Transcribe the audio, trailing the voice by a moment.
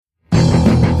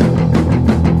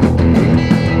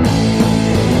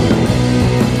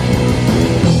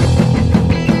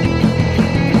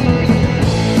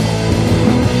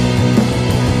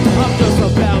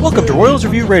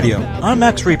Review Radio. I'm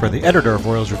Max Reaper, the editor of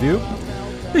Royals Review.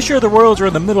 This year the Royals are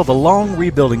in the middle of a long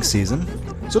rebuilding season,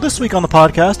 so this week on the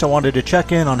podcast I wanted to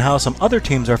check in on how some other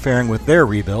teams are faring with their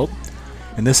rebuild.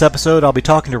 In this episode I'll be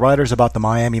talking to writers about the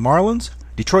Miami Marlins,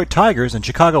 Detroit Tigers, and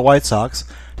Chicago White Sox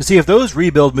to see if those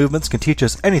rebuild movements can teach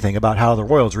us anything about how the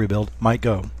Royals rebuild might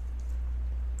go.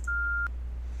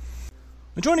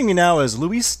 Joining me now is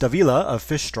Luis Davila of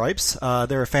Fish Stripes.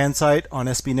 They're a fan site on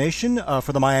SB Nation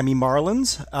for the Miami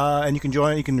Marlins, and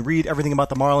you can read everything about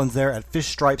the Marlins there at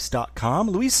fishstripes.com.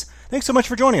 Luis, thanks so much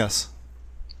for joining us.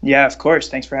 Yeah, of course.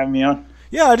 Thanks for having me on.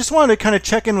 Yeah, I just wanted to kind of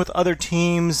check in with other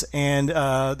teams and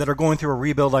that are going through a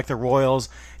rebuild like the Royals,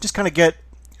 just kind of get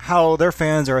how their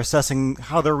fans are assessing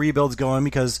how their rebuild's going,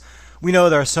 because we know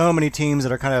there are so many teams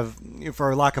that are kind of,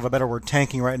 for lack of a better word,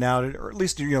 tanking right now, or at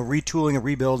least retooling and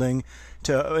rebuilding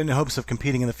in hopes of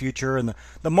competing in the future. And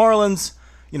the Marlins,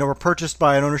 were purchased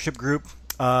by an ownership group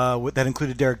that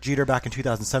included Derek Jeter back in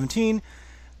 2017.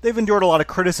 They've endured a lot of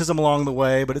criticism along the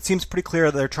way, but it seems pretty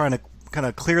clear that they're trying to kind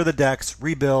of clear the decks,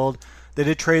 rebuild. They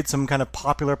did trade some kind of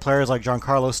popular players like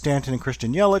Giancarlo Stanton and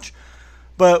Christian Yelich.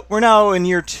 But we're now in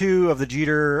year 2 of the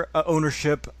Jeter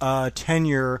ownership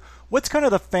tenure. What's kind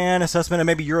of the fan assessment and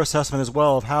maybe your assessment as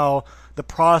well of how the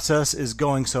process is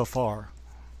going so far?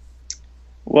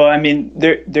 Well, I mean,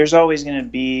 there's always going to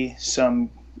be some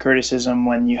criticism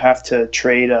when you have to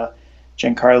trade a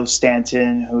Giancarlo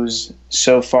Stanton, who's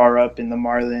so far up in the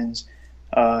Marlins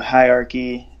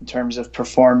hierarchy in terms of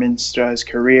performance throughout his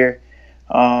career.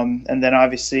 And then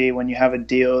obviously when you have a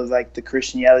deal like the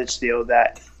Christian Yelich deal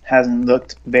that hasn't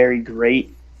looked very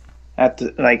great at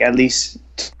least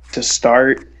to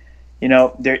start,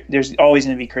 there's always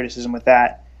going to be criticism with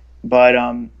that. But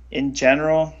in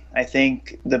general, I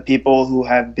think the people who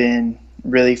have been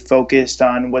really focused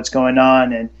on what's going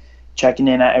on and checking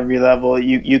in at every level,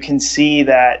 you can see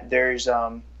that there's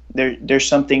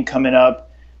something coming up.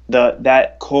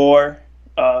 That core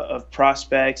of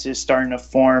prospects is starting to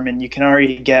form, and you can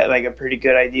already get like a pretty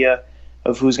good idea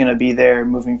of who's going to be there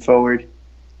moving forward.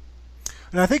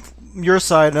 And I think your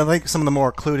side, and I think some of the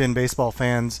more clued-in baseball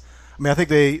fans, I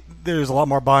think there's a lot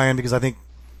more buy-in, because I think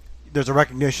there's a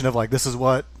recognition of this is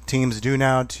what teams do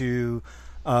now to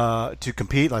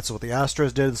compete. That's what the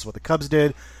Astros did. This is what the Cubs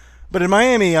did. But in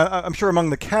Miami, I'm sure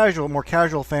among the more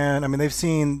casual fan, they've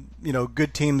seen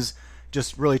good teams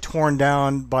just really torn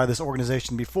down by this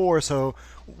organization before. So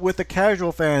with the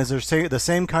casual fan, is there the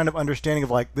same kind of understanding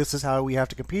of this is how we have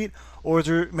to compete, or is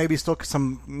there maybe still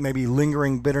some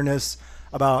lingering bitterness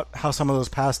about how some of those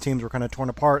past teams were kind of torn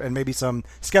apart, and maybe some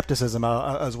skepticism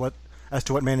as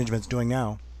to what management's doing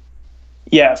now?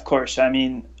 Yeah, of course.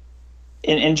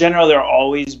 In general, there'll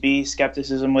always be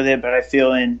skepticism with it, but I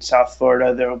feel in South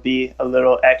Florida there'll be a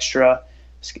little extra,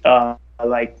 I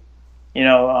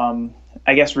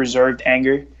guess reserved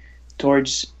anger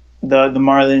towards the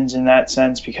Marlins in that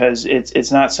sense, because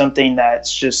it's not something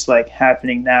that's just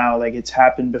happening now. It's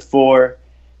happened before.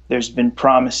 There's been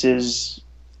promises,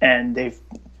 and I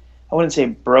wouldn't say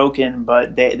broken,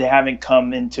 but they haven't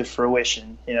come into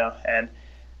fruition, and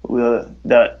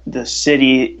the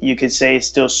city, you could say, is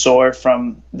still sore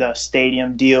from the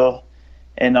stadium deal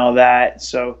and all that.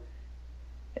 So,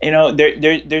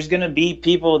 there's going to be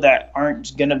people that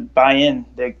aren't going to buy in.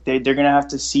 They're going to have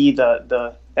to see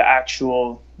the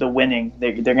winning.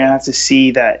 They're going to have to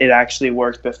see that it actually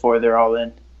works before they're all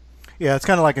in. Yeah, it's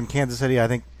kind of like in Kansas City. I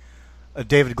think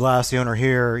David Glass, the owner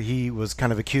here, he was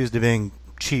kind of accused of being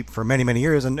cheap for many, many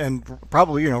years, and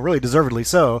probably really deservedly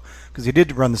so, because he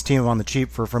did run this team on the cheap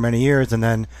for many years, and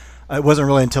then it wasn't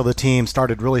really until the team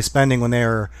started really spending when they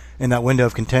were in that window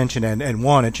of contention and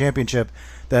won a championship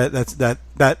that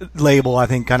label, I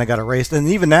think, kind of got erased. And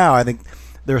even now, I think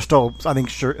there are still,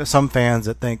 some fans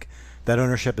that think that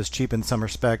ownership is cheap in some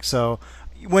respects. So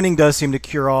winning does seem to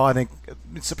cure all. I think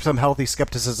some healthy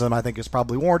skepticism, I think, is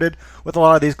probably warranted with a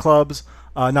lot of these clubs.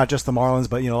 Not just the Marlins,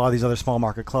 but a lot of these other small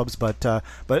market clubs. But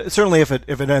certainly, if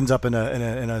it ends up in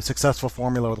a successful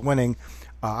formula with winning,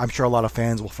 I'm sure a lot of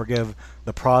fans will forgive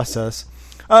the process.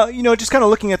 Just kind of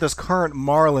looking at this current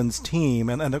Marlins team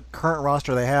and the current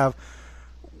roster they have,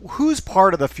 who's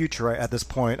part of the future at this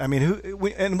point?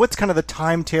 And what's kind of the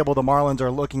timetable the Marlins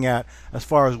are looking at as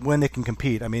far as when they can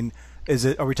compete?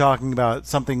 Are we talking about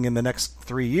something in the next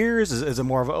 3 years? Is it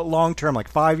more of a long-term,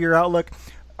 5-year outlook?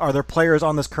 Are there players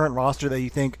on this current roster that you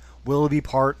think will be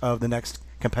part of the next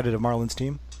competitive Marlins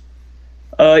team?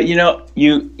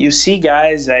 You see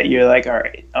guys that you're like, all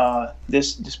right,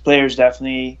 this player is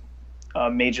definitely a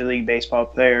Major League Baseball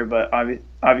player, but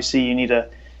obviously you need to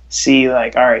see all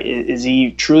right, is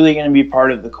he truly going to be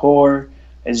part of the core?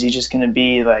 Is he just going to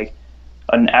be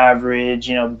an average,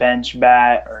 bench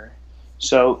bat or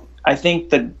So I think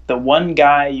the one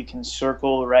guy you can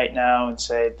circle right now and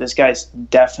say this guy's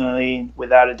definitely,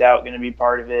 without a doubt, going to be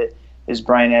part of it is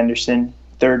Brian Anderson,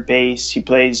 third base. He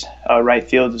plays right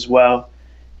field as well.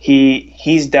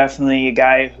 He's definitely a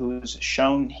guy who's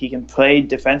shown he can play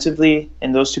defensively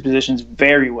in those two positions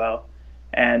very well.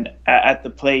 And at the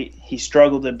plate, he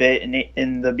struggled a bit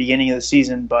in the beginning of the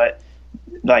season, but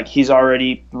like he's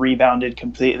already rebounded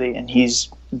completely, and he's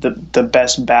the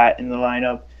best bat in the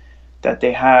lineup that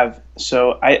they have.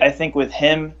 So I think with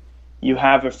him, you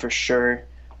have it for sure.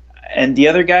 And the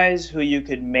other guys who you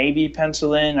could maybe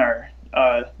pencil in are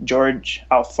George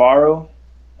Alfaro,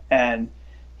 and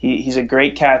he's a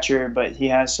great catcher, but he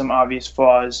has some obvious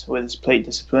flaws with his plate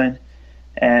discipline,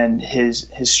 and his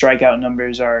strikeout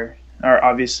numbers are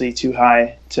obviously too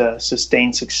high to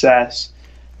sustain success.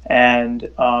 And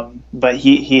but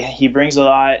he brings a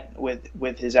lot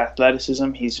with his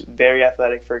athleticism. He's very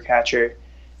athletic for a catcher.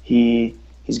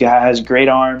 Has great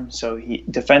arm, so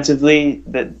defensively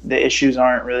the issues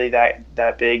aren't really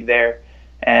that big there.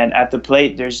 And at the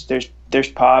plate, there's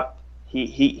pop.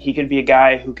 He could be a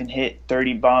guy who can hit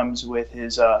 30 bombs with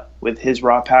his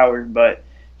raw power, but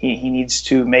he needs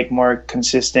to make more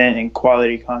consistent and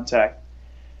quality contact.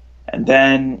 And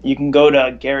then you can go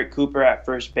to Garrett Cooper at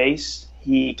first base.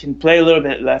 He can play a little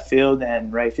bit left field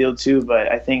and right field too,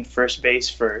 but I think first base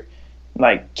for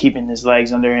like keeping his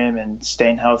legs under him and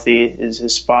staying healthy is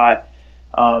his spot.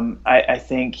 I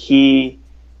think he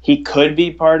could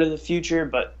be part of the future,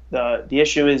 but the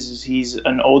issue is he's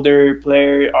an older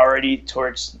player already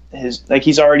towards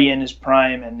he's already in his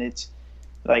prime, and it's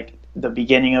like the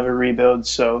beginning of a rebuild.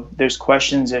 So there's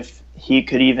questions if he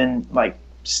could even like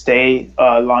stay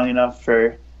long enough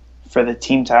for the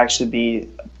team to actually be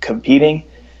competing.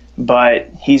 But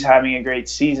he's having a great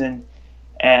season,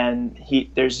 and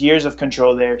there's years of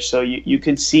control there. So you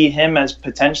could see him as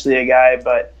potentially a guy,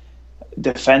 but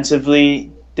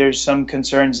defensively there's some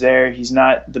concerns there. He's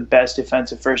not the best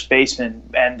defensive first baseman,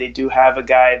 and they do have a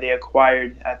guy they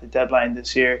acquired at the deadline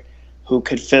this year who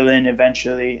could fill in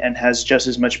eventually and has just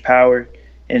as much power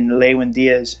in Lewin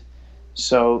Diaz.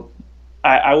 So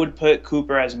I would put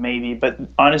Cooper as maybe, but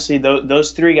honestly,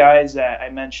 those three guys that I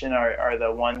mentioned are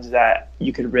the ones that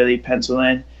you could really pencil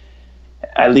in,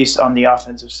 at least on the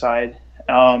offensive side.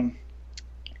 In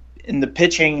the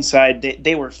pitching side,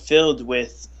 they were filled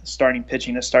with starting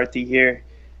pitching to start the year.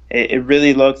 It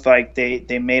really looked like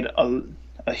they made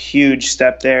a huge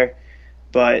step there,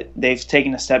 but they've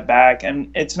taken a step back,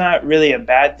 and it's not really a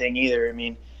bad thing either. I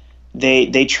mean,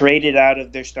 they traded out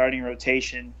of their starting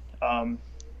rotation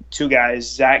two guys,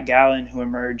 Zach Gallen, who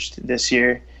emerged this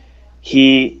year.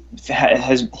 He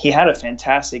had a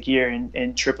fantastic year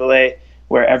in AAA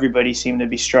where everybody seemed to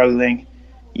be struggling.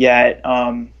 Yet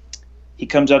he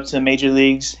comes up to the major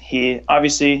leagues. He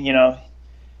obviously,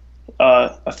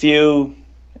 a few,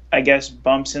 I guess,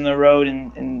 bumps in the road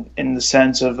in the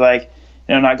sense of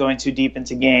not going too deep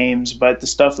into games, but the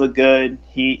stuff looked good.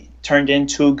 He turned in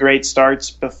two great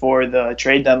starts before the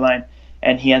trade deadline,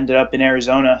 and he ended up in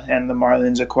Arizona, and the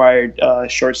Marlins acquired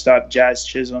shortstop Jazz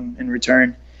Chisholm in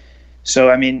return. So,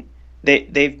 I mean,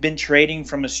 they've been trading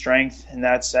from a strength in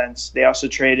that sense. They also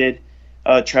traded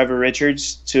Trevor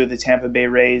Richards to the Tampa Bay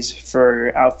Rays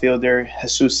for outfielder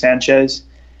Jesus Sanchez.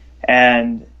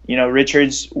 And,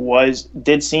 Richards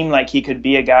did seem like he could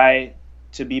be a guy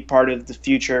to be part of the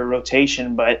future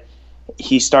rotation, but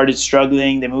he started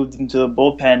struggling. They moved him to the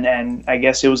bullpen, and I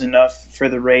guess it was enough for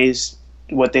the Rays,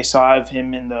 what they saw of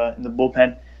him in the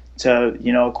bullpen,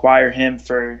 to acquire him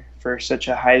for such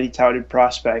a highly touted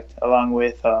prospect, along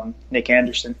with Nick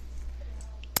Anderson.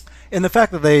 And the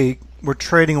fact that they were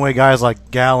trading away guys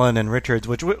like Gallen and Richards,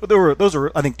 those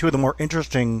are I think two of the more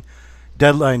interesting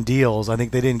deadline deals. I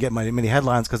think they didn't get many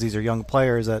headlines because these are young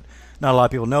players that not a lot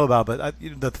of people know about. But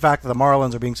the fact that the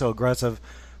Marlins are being so aggressive,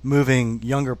 moving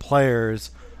younger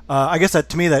players, I guess that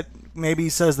to me that maybe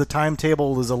says the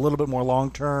timetable is a little bit more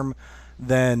long term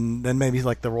than maybe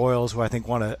like the Royals, who I think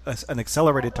want an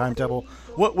accelerated timetable.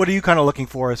 What are you kind of looking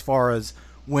for as far as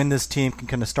when this team can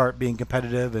kind of start being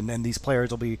competitive and these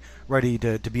players will be ready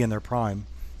to be in their prime?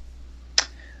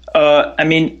 I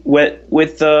mean,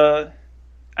 with the,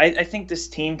 I think this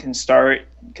team can start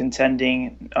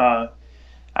contending.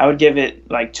 I would give it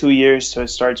like 2 years so it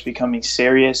starts becoming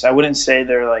serious. I wouldn't say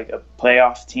they're like a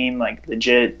playoff team, like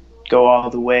legit go all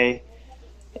the way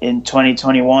in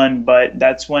 2021, but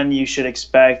that's when you should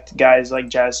expect guys like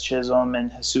Jazz Chisholm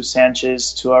and Jesus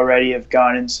Sanchez to already have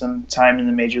gotten some time in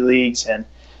the major leagues and,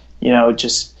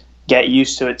 just get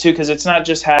used to it too, because it's not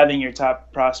just having your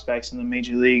top prospects in the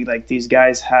major league. Like, these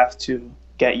guys have to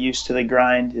get used to the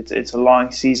grind. It's a long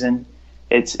season,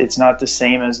 It's not the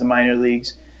same as the minor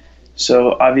leagues.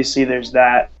 So obviously there's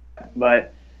that,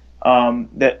 but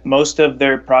that most of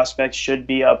their prospects should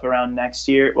be up around next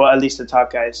year. Well, at least the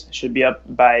top guys should be up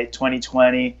by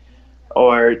 2020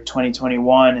 or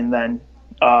 2021, and then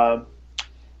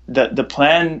the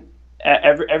plan.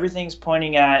 Everything's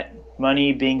pointing at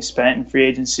money being spent in free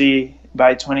agency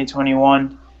by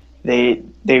 2021. They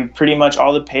pretty much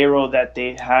all the payroll that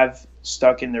they have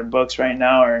stuck in their books right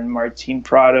now are in Martin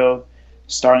Prado,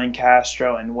 Starlin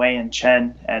Castro, and Wei and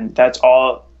Chen, and that's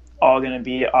all going to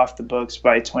be off the books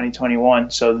by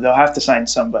 2021. So they'll have to sign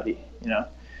somebody,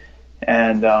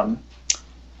 And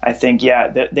I think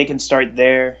they can start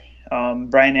there.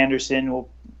 Brian Anderson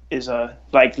is a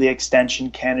likely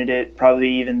extension candidate, probably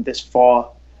even this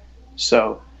fall.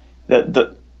 So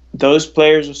those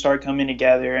players will start coming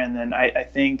together, and then I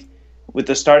think with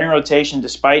the starting rotation,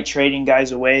 despite trading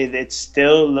guys away, it's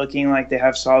still looking like they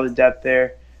have solid depth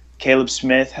there. Caleb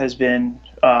Smith has been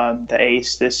the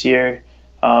ace this year.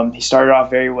 He started off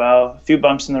very well. A few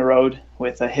bumps in the road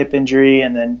with a hip injury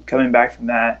and then coming back from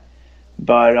that.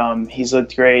 But he's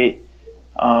looked great.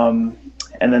 And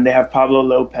then they have Pablo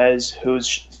Lopez,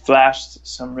 who's flashed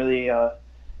some really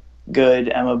good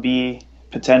MLB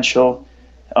potential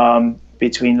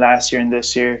between last year and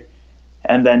this year.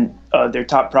 And then their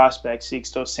top prospect,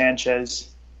 Sixto Sanchez,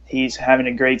 he's having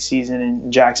a great season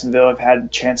in Jacksonville. I've had a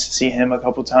chance to see him a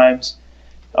couple times.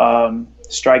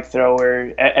 Strike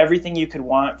thrower, everything you could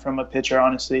want from a pitcher,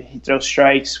 honestly. He throws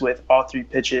strikes with all three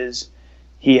pitches.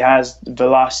 He has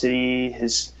velocity.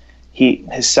 His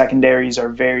secondaries are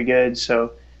very good,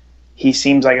 so he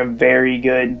seems like a very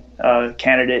good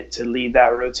candidate to lead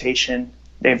that rotation.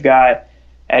 They've got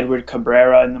Edward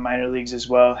Cabrera in the minor leagues as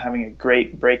well, having a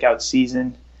great breakout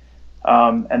season.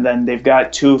 And then they've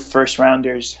got 2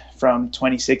 first-rounders from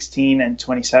 2016 and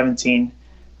 2017,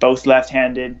 both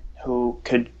left-handed, who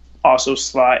could also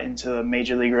slot into the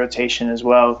major league rotation as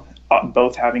well,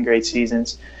 both having great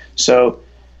seasons. So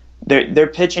they're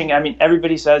pitching. I mean,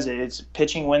 everybody says it. It's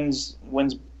pitching wins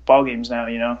ball games now,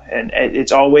 and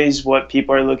it's always what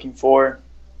people are looking for.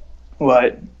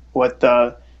 What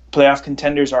the playoff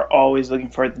contenders are always looking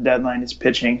for at the deadline is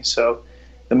pitching. So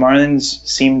the Marlins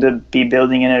seem to be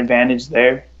building an advantage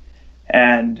there,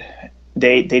 and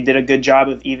they did a good job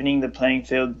of evening the playing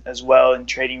field as well in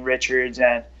trading Richards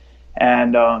and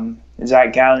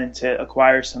Zach Gallen to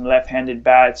acquire some left-handed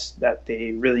bats that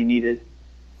they really needed.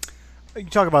 You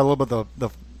talk about a little bit the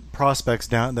prospects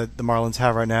down that the Marlins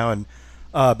have right now,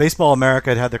 and Baseball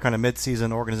America had their kind of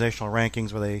mid-season organizational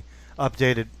rankings where they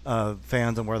updated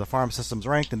fans on where the farm system's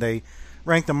ranked, and they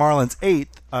ranked the Marlins 8th,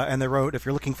 and they wrote, if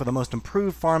you're looking for the most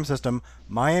improved farm system,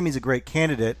 Miami's a great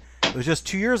candidate. It was just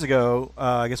 2 years ago,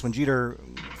 I guess when Jeter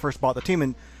first bought the team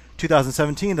in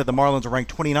 2017, that the Marlins were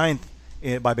ranked 29th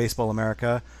by Baseball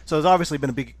America. So there's obviously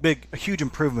been a huge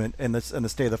improvement in the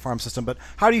state of the farm system. But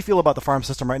how do you feel about the farm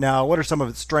system right now? What are some of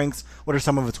its strengths? What are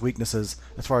some of its weaknesses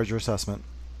as far as your assessment?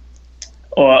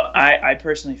 Well, I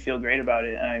personally feel great about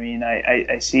it. I mean,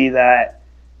 I see that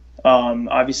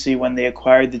obviously when they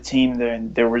acquired the team,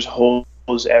 there was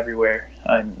holes everywhere.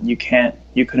 You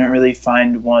couldn't really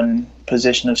find one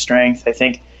position of strength. I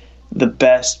think the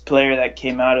best player that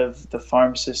came out of the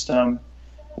farm system,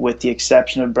 with the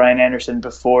exception of Brian Anderson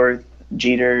before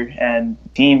Jeter and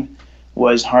team,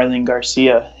 was Harlan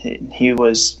Garcia.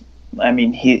 He's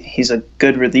a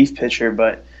good relief pitcher,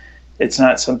 but it's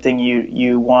not something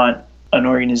you want an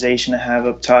organization to have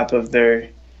up top of their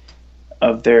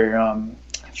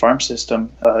farm system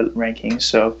rankings.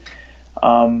 So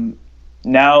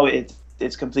now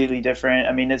it's completely different.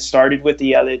 I mean, it started with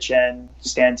the Yelich and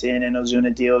Stanton and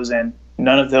Ozuna deals, and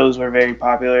none of those were very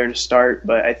popular to start,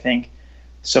 but I think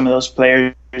some of those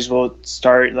players will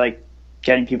start like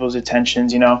getting people's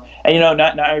attentions, and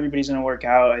not everybody's going to work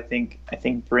out. I think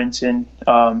Brinson,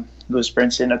 Lewis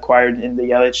Brinson acquired in the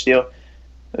Yelich deal,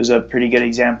 was a pretty good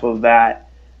example of that.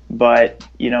 But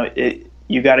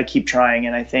you got to keep trying,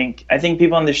 and I think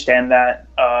people understand that.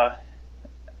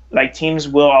 Like, teams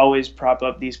will always prop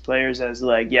up these players as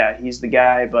like, yeah, he's the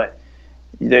guy, but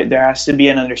there has to be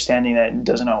an understanding that it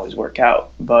doesn't always work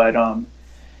out. But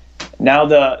now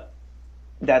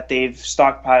that they've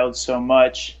stockpiled so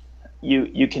much,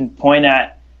 you can point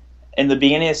at, in the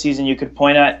beginning of the season, you could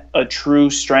point at a true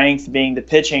strength being the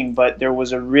pitching, but there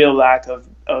was a real lack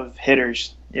of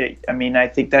hitters. I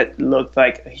think that looked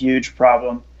like a huge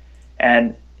problem.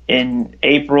 And in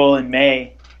April and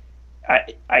May,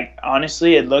 I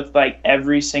honestly, it looked like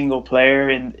every single player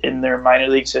in their minor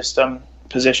league system,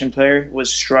 position player,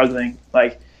 was struggling.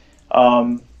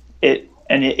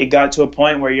 It got to a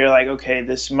point where you're like, okay,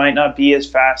 this might not be as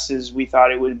fast as we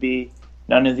thought it would be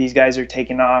none of these guys are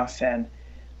taking off, and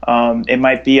it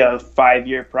might be a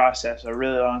 5-year process, a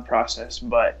really long process,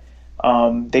 but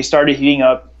they started heating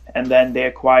up, and then they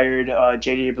acquired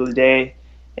JJ Bleday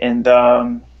in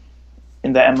the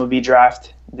MLB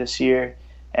draft this year,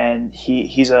 and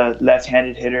he's a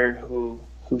left-handed hitter who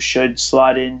should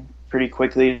slot in pretty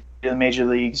quickly to the major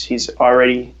leagues. He's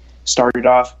already started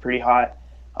off pretty hot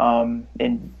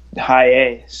in high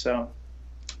A. So,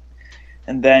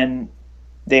 and then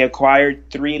they acquired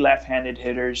 3 left-handed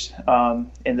hitters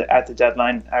at the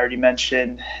deadline. I already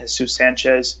mentioned Jesus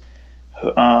Sanchez.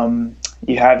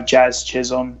 You have Jazz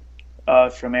Chisholm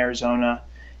from Arizona,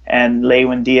 and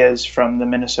Lewin Diaz from the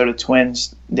Minnesota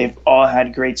Twins. They've all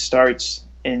had great starts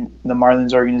in the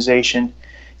Marlins organization.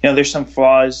 There's some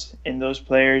flaws in those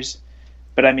players,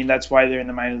 but I mean, that's why they're in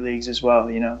the minor leagues as well.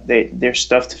 There's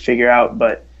stuff to figure out,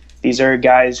 but these are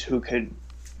guys who could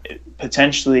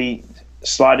potentially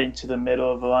slot into the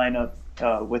middle of the lineup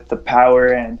with the power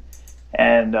and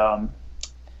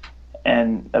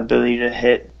ability to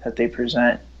hit that they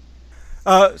present.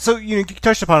 So you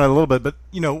touched upon it a little bit, but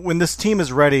when this team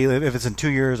is ready, if it's in 2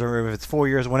 years or if it's 4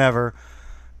 years, whenever,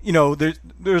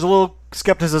 there's a little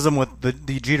skepticism with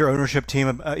the Jeter ownership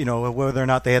team, whether or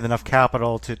not they had enough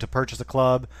capital to purchase a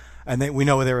club, and we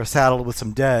know they were saddled with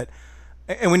some debt,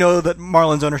 and we know that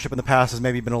Marlins ownership in the past has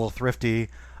maybe been a little thrifty.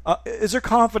 Is there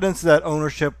confidence that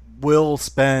ownership will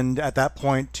spend at that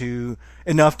point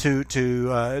enough to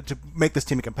make this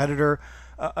team a competitor?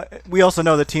 We also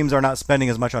know that teams are not spending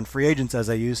as much on free agents as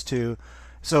they used to.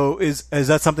 So is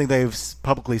that something they've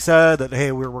publicly said, that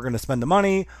hey, we're going to spend the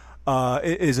money?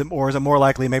 Is it more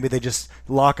likely maybe they just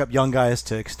lock up young guys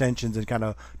to extensions and kind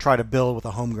of try to build with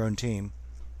a homegrown team?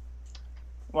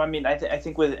 Well, I mean, I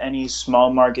think with any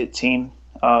small market team,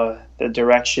 the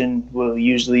direction will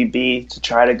usually be to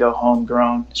try to go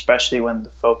homegrown, especially when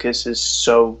the focus is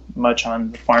so much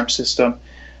on the farm system.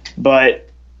 But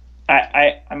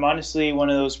I'm honestly one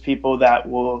of those people that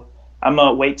I'm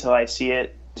a wait till I see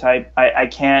it type. I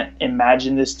can't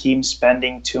imagine this team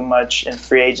spending too much in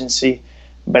free agency,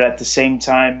 but at the same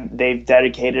time, they've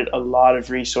dedicated a lot of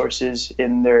resources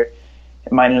in their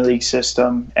minor league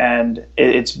system, and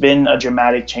it's been a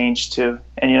dramatic change too.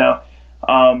 And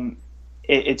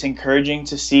it's encouraging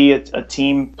to see a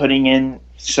team putting in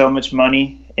so much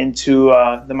money into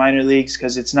the minor leagues,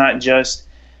 because it's not just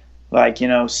like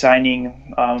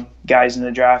signing guys in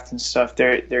the draft and stuff.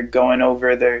 They're going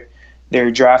over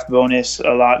their draft bonus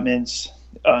allotments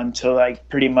until like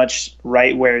pretty much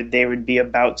right where they would be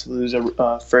about to lose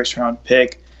a first round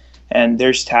pick, and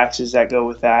there's taxes that go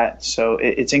with that. So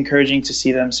it's encouraging to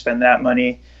see them spend that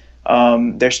money.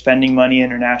 They're spending money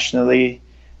internationally,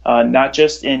 not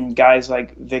just in guys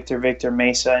like Victor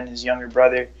Mesa and his younger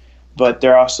brother, but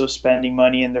they're also spending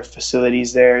money in their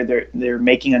facilities there. They're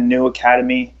making a new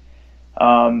academy.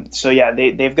 So yeah,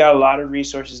 they've got a lot of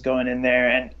resources going in there,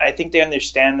 and I think they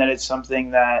understand that it's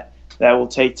something that will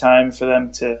take time for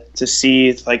them to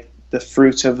see like the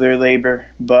fruits of their labor.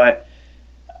 But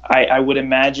I would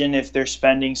imagine if they're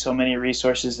spending so many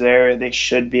resources there, they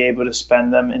should be able to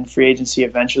spend them in free agency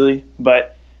eventually.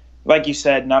 But like you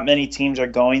said, not many teams are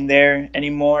going there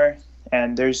anymore,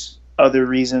 and there's other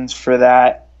reasons for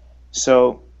that.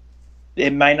 So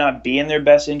it might not be in their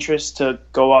best interest to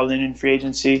go all in free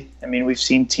agency. I mean, we've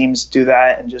seen teams do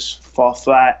that and just fall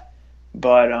flat.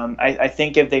 But I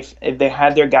think if they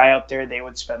had their guy out there, they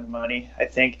would spend the money. I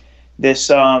think this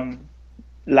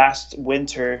last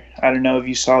winter, I don't know if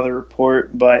you saw the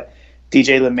report, but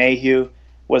DJ LeMahieu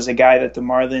was a guy that the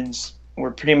Marlins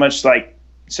were pretty much like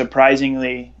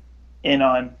surprisingly in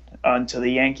on until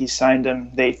the Yankees signed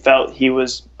him. They felt he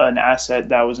was an asset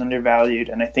that was undervalued,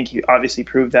 and I think he obviously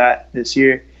proved that this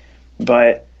year.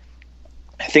 But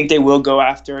I think they will go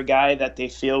after a guy that they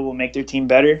feel will make their team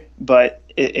better, but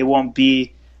it won't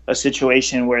be a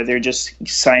situation where they're just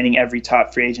signing every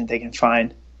top free agent they can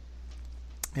find.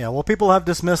 Yeah, well, people have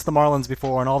dismissed the Marlins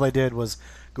before, and all they did was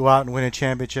go out and win a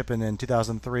championship in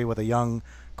 2003 with a young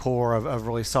core of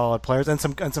really solid players and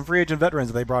some free agent veterans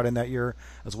that they brought in that year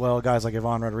as well, guys like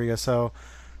Ivan Rodriguez. So,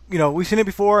 we've seen it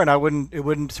before, and it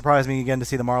wouldn't surprise me again to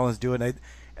see the Marlins do it.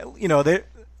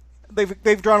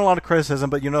 They've drawn a lot of criticism,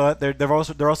 but they're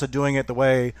also doing it the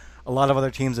way a lot of other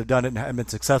teams have done it and have been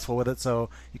successful with it. So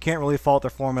you can't really fault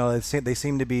their formula. They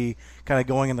seem to be kind of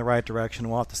going in the right direction.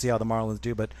 We'll have to see how the Marlins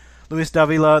do. But Luis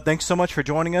Davila, thanks so much for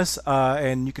joining us,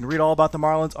 and you can read all about the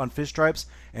Marlins on Fish Stripes.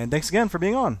 And thanks again for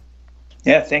being on.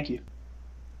 Yeah, thank you.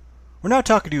 We're now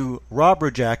talking to Rob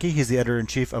Rojacki. He's the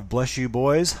editor-in-chief of Bless You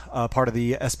Boys, part of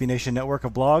the SB Nation network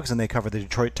of blogs, and they cover the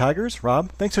Detroit Tigers.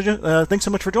 Rob, thanks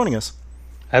so much for joining us.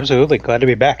 Absolutely. Glad to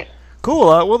be back. Cool.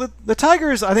 Well, the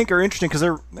Tigers, I think, are interesting because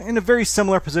they're in a very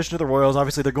similar position to the Royals.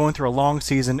 Obviously, they're going through a long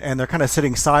season, and they're kind of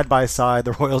sitting side by side,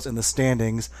 the Royals in the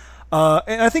standings.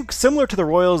 And I think similar to the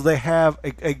Royals, they have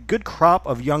a good crop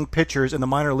of young pitchers in the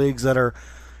minor leagues that are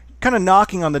kind of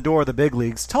knocking on the door of the big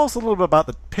leagues. Tell us a little bit about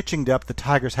the pitching depth the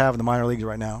Tigers have in the minor leagues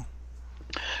right now.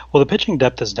 Well, the pitching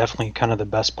depth is definitely kind of the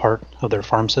best part of their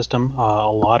farm system.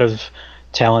 A lot of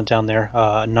talent down there,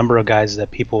 a number of guys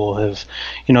that people have,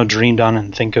 dreamed on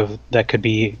and think of that could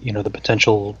be, the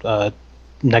potential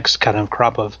next kind of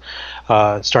crop of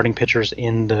starting pitchers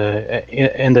in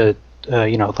the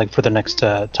like for the next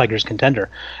Tigers contender.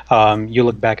 You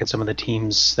look back at some of the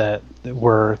teams that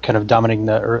were kind of dominating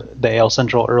the AL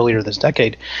Central earlier this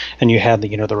decade, and you had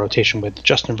the rotation with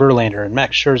Justin Verlander and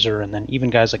Max Scherzer, and then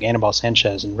even guys like Anibal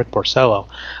Sanchez and Rick Porcello.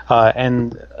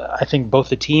 And I think both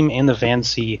the team and the fans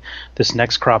see this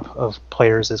next crop of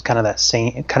players as kind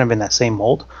of in that same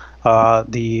mold. I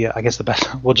guess the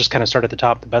best, we'll just kind of start at the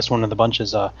top. The best one of the bunch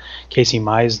is Casey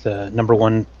Mize, the number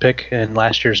one pick in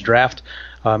last year's draft.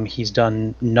 He's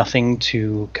done nothing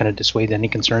to kind of dissuade any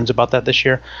concerns about that this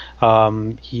year.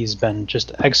 He's been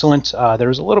just excellent. There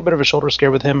was a little bit of a shoulder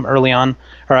scare with him early on,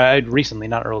 or recently,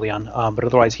 not early on, but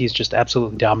otherwise he's just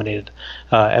absolutely dominated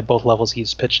at both levels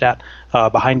he's pitched at.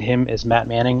 Behind him is Matt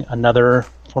Manning, another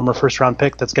former first-round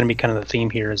pick. That's going to be kind of the theme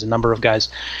here, is a number of guys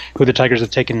who the Tigers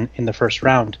have taken in the first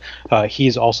round.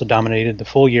 He's also dominated the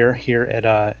full year here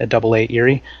at Double-A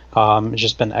Erie. It's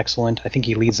just been excellent. I think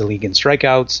he leads the league in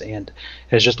strikeouts and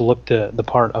has just looked the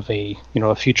part of a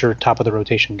future top of the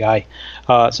rotation guy.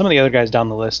 Some of the other guys down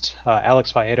the list,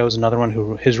 Alex Faedo is another one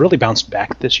who has really bounced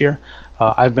back this year.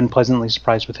 I've been pleasantly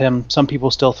surprised with him. Some people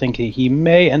still think he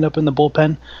may end up in the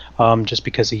bullpen just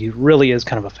because he really is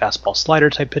kind of a fastball slider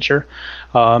type pitcher.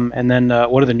 And then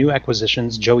one of the new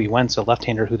acquisitions, Joey Wentz, a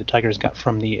left-hander who the Tigers got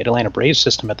from the Atlanta Braves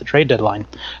system at the trade deadline,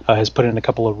 has put in a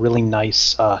couple of really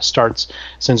nice starts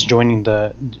since joining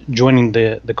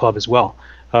the club as well.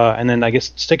 And then I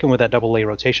guess sticking with that Double-A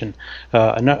rotation,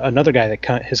 another guy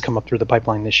that has come up through the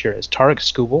pipeline this year is Tarek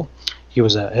Skubal. He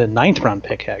was a ninth-round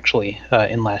pick, actually,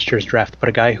 in last year's draft, but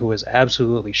a guy who was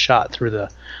absolutely shot through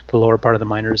the lower part of the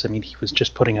minors. I mean, he was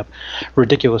just putting up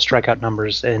ridiculous strikeout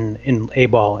numbers in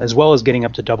A-ball, as well as getting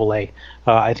up to Double-A.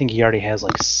 I think he already has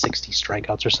like 60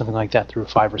 strikeouts or something like that through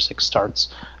 5 or 6 starts.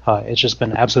 It's just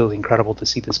been absolutely incredible to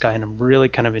see this guy, and I'm really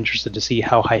kind of interested to see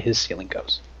how high his ceiling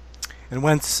goes. And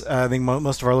Wentz, I think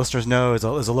most of our listeners know, is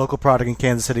a local product in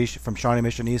Kansas City from Shawnee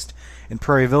Mission East in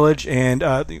Prairie Village, and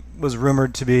was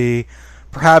rumored to be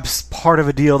perhaps part of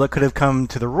a deal that could have come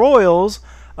to the Royals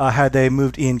had they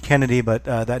moved Ian Kennedy, but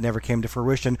that never came to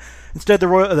fruition. Instead,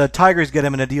 the Tigers get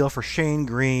him in a deal for Shane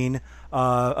Green,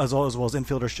 as well as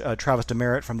infielder Travis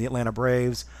Demeritte from the Atlanta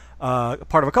Braves.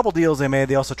 Part of a couple deals they made,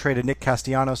 they also traded Nick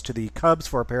Castellanos to the Cubs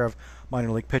for a pair of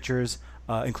minor league pitchers,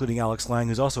 including Alex Lang,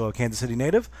 who's also a Kansas City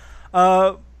native.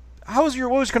 What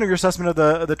was kind of your assessment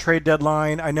of the trade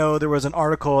deadline? I know there was an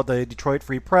article at the Detroit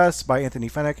Free Press by Anthony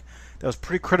Fennick that was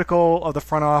pretty critical of the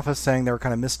front office, saying they were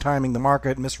kind of mistiming the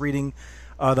market, misreading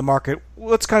the market.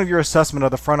 What's kind of your assessment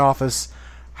of the front office,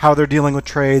 how they're dealing with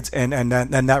trades, and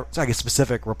that I guess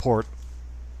specific report?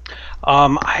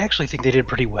 I actually think they did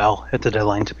pretty well at the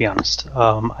deadline, to be honest.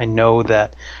 I know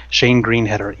that Shane Green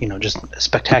had just a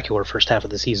spectacular first half of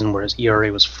the season, where his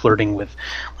ERA was flirting with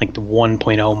like the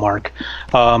 1.0 mark.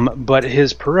 But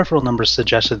his peripheral numbers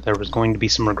suggested there was going to be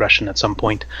some regression at some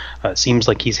point. It seems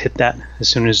like he's hit that as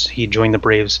soon as he joined the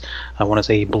Braves. I want to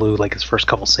say he blew like his first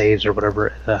couple saves or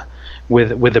whatever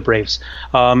with the Braves.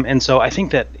 And so I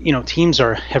think that teams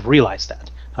have realized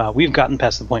that. We've gotten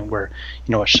past the point where,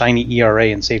 a shiny ERA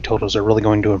and save totals are really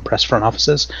going to impress front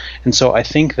offices. And so I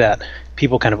think that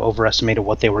people kind of overestimated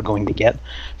what they were going to get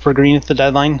for Green at the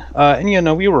deadline.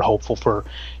 And we were hopeful for,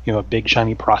 a big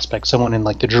shiny prospect, someone in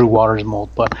like the Drew Waters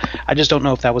mold, but I just don't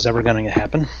know if that was ever going to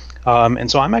happen. And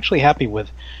so I'm actually happy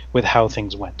with how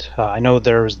things went. I know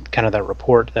there was kind of that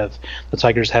report of the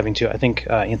Tigers having to, I think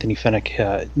Anthony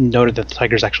Fennick noted that the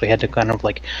Tigers actually had to kind of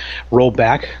like roll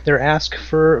back their ask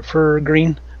for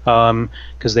Green,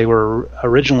 because they were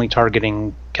originally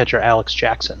targeting catcher Alex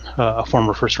Jackson, a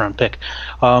former first-round pick.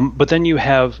 But then you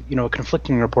have, a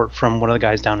conflicting report from one of the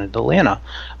guys down in Atlanta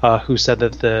who said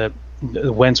that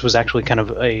Wentz was actually kind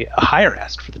of a higher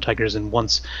ask for the Tigers, and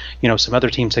once some other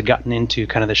teams had gotten into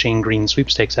kind of the Shane Green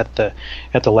sweepstakes at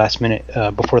the last minute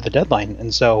before the deadline,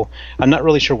 and so I'm not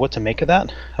really sure what to make of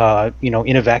that.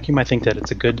 In a vacuum, I think that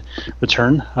it's a good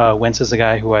return. Wentz is a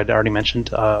guy who I'd already mentioned,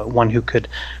 one who could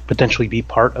potentially be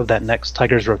part of that next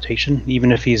Tigers rotation,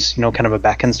 even if he's kind of a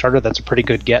back end starter. That's a pretty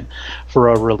good get for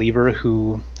a reliever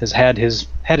who has had his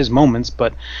moments,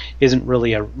 but isn't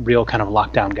really a real kind of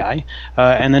lockdown guy.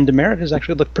 And then Demeritte has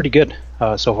actually looked pretty good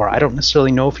so far. I don't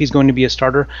necessarily know if he's going to be a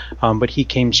starter, but he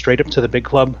came straight up to the big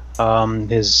club.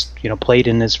 Played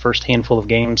in his first handful of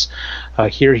games.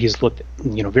 Here he's looked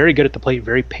very good at the plate,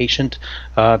 very patient.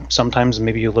 Sometimes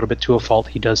maybe a little bit to a fault.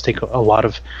 He does take a lot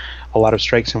of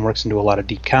strikes and works into a lot of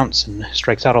deep counts and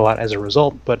strikes out a lot as a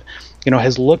result, but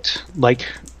has looked like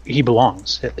he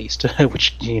belongs, at least,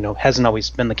 which hasn't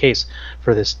always been the case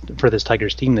for this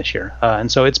Tigers team this year.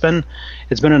 And so it's been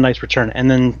a nice return. And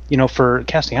then for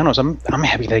Castellanos, I'm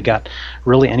happy they got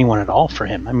really anyone at all for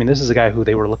him. I mean, this is a guy who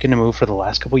they were looking to move for the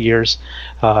last couple of years.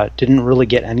 Didn't really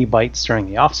get any bites during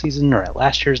the offseason or at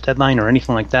last year's deadline or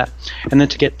anything like that. And then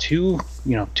to get two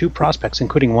prospects,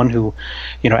 including one who,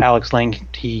 Alex Lang,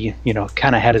 he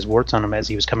kind of had his warts on him as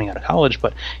he was coming out of college,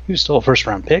 but he was still a first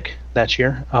round pick that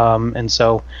year. And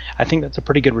so I think that's a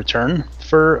pretty good return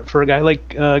for a guy like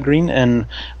Green. And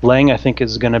Lang, I think,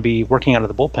 is going to be working out of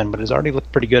the bullpen, but has already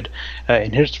looked pretty good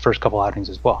in his first couple outings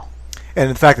as well. And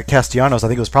in fact, that Castellanos, I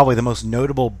think, was probably the most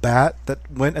notable bat that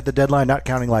went at the deadline, not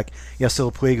counting like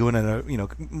Yasiel Puig in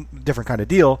a different kind of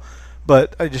deal.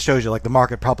 But it just shows you the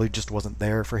market probably just wasn't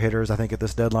there for hitters, I think, at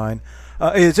this deadline.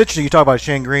 It's interesting you talk about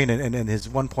Shane Green and his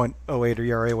 1.08 or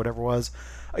ERA, whatever it was.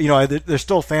 There's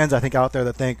still fans, I think, out there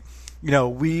that think,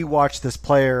 we watch this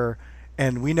player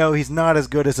and we know he's not as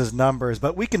good as his numbers,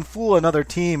 but we can fool another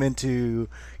team into,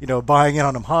 buying in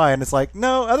on him high. And it's like,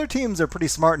 no, other teams are pretty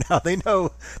smart now. They know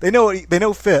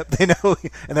FIP, and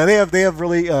then they have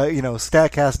really,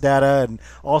 Statcast data and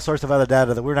all sorts of other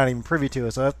data that we're not even privy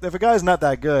to. So if a guy's not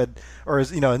that good or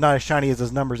is, not as shiny as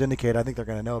his numbers indicate, I think they're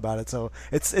going to know about it. So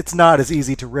it's not as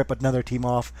easy to rip another team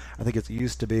off. I think it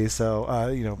used to be.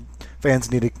 So,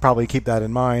 fans need to probably keep that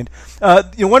in mind.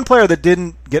 One player that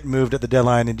didn't get moved at the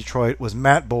deadline in Detroit was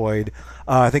Matt Boyd.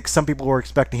 I think some people were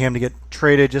expecting him to get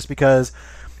traded just because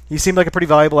he seemed like a pretty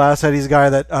valuable asset. He's a guy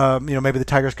that maybe the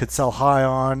Tigers could sell high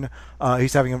on.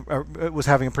 He's was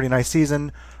having a pretty nice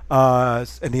season,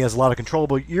 and he has a lot of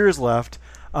controllable years left.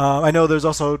 I know there's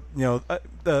also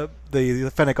the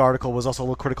Fennick article was also a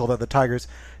little critical that the Tigers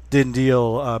didn't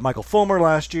deal Michael Fulmer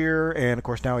last year, and of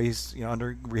course now he's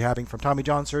under rehabbing from Tommy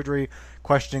John surgery,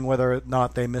 questioning whether or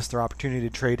not they missed their opportunity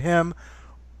to trade him.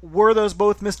 Were those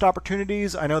both missed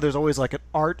opportunities? I know there's always an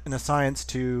art and a science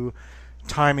to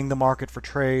timing the market for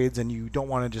trades, and you don't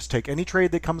want to just take any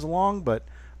trade that comes along, but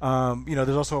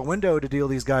there's also a window to deal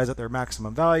these guys at their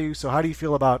maximum value. So how do you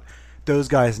feel about those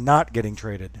guys not getting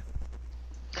traded?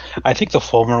 I think the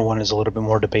Fulmer one is a little bit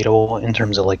more debatable in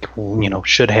terms of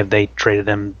should have they traded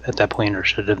them at that point or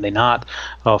should have they not?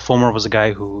 Fulmer was a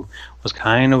guy who was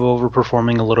kind of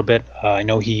overperforming a little bit. I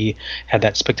know he had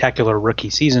that spectacular rookie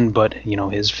season, but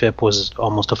his FIP was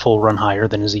almost a full run higher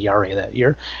than his ERA that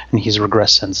year, and he's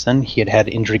regressed since then. He had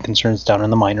injury concerns down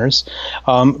in the minors,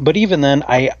 but even then,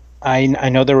 I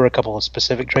know there were a couple of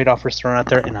specific trade offers thrown out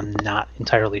there, and I'm not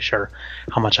entirely sure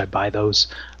how much I buy those.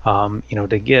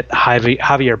 To get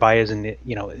Javier Baez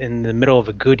in the middle of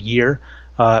a good year,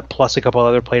 plus a couple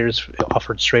other players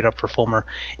offered straight up for Fulmer,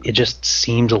 it just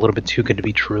seems a little bit too good to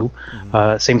be true.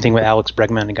 Mm-hmm. Same thing with Alex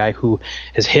Bregman, a guy who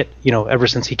has hit, ever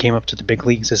since he came up to the big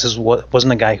leagues. This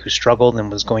wasn't a guy who struggled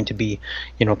and was going to be,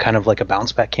 kind of like a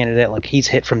bounce back candidate. Like, he's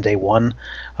hit from day one,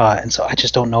 and so I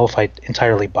just don't know if I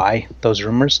entirely buy those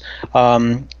rumors.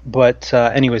 But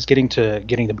anyways, getting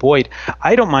to Boyd,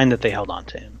 I don't mind that they held on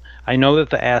to him. I know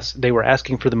that they were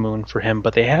asking for the moon for him,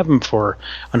 but they have him for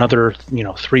another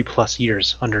 3+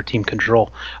 years under team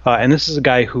control. And this is a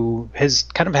guy who has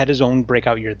kind of had his own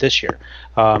breakout year this year.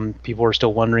 People are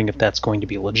still wondering if that's going to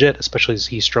be legit, especially as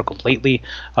he struggled lately,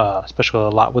 especially a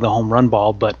lot with a home run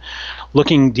ball. But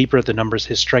looking deeper at the numbers,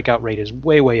 his strikeout rate is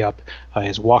way, way up.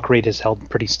 His walk rate has held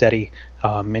pretty steady.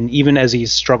 And even as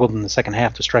he's struggled in the second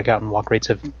half, the strikeout and walk rates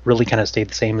have really kind of stayed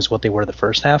the same as what they were the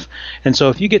first half. And so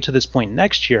if you get to this point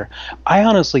next year, I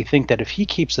honestly think that if he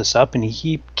keeps this up and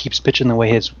he keeps pitching the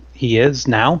way he is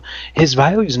now, his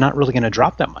value is not really going to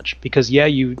drop that much because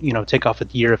you take off a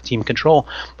year of team control,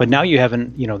 but now you have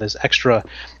this extra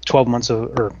 12 months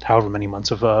or however many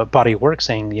months of body of work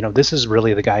saying this is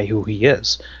really the guy who he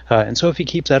is, and so if he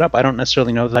keeps that up, I don't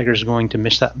necessarily know the Tigers are going to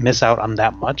miss out on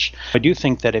that much. I do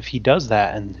think that if he does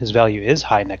that and his value is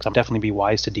high next, I'll definitely be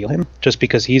wise to deal him just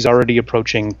because he's already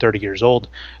approaching 30 years old.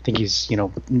 I think he's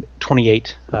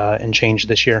 28 and change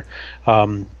this year.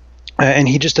 And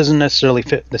he just doesn't necessarily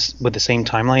fit this with the same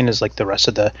timeline as like the rest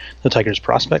of the Tigers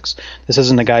prospects. This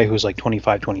isn't a guy who's like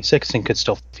 25, 26 and could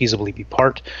still feasibly be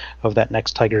part of that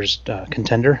next Tigers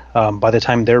contender. By the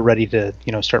time they're ready to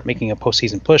start making a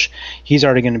postseason push, he's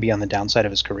already going to be on the downside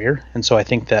of his career. And so I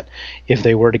think that if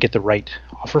they were to get the right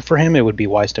offer for him, it would be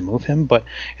wise to move him. But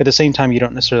at the same time, you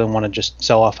don't necessarily want to just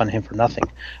sell off on him for nothing.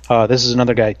 This is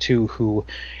another guy too who,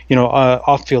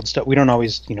 off-field stuff, we don't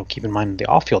always, keep in mind the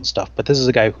off-field stuff, but this is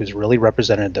a guy who's really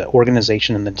represented the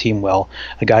organization and the team well,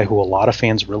 a guy who a lot of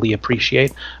fans really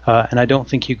appreciate, and I don't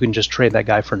think you can just trade that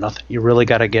guy for nothing. You really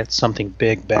got to get something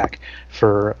big back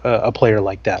for a player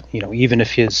like that, even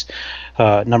if his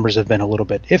numbers have been a little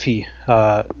bit iffy,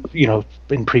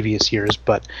 in previous years,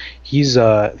 but he's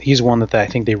one that I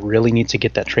think they really need to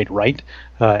get that trade right,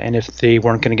 and if they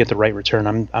weren't going to get the right return,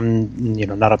 I'm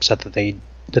not upset that they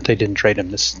didn't trade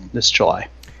him this July.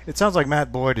 It sounds like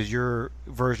Matt Boyd is our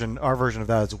version of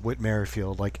that is Whit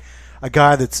Merrifield, like a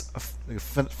guy that's a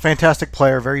fantastic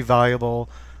player, very valuable,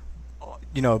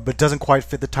 but doesn't quite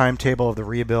fit the timetable of the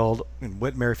rebuild. And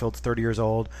Whit Merrifield's 30 years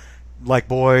old. Like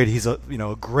Boyd, he's a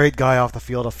great guy off the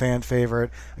field, a fan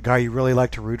favorite, a guy you really like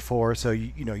to root for. So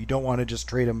you don't want to just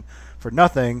trade him for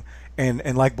nothing.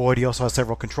 And like Boyd, he also has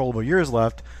several controllable years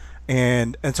left.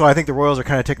 And so I think the Royals are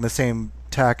kind of taking the same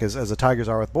tack as the Tigers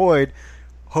are with Boyd,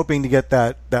 hoping to get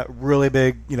that really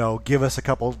big, give us a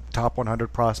couple top 100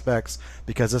 prospects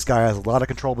because this guy has a lot of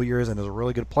controllable years and is a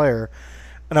really good player.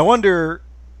 And I wonder,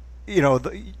 I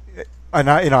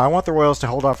want the Royals to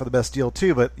hold out for the best deal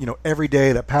too, but every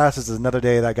day that passes is another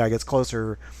day that guy gets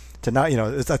closer to not,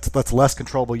 that's less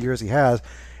controllable years he has.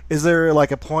 Is there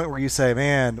like a point where you say,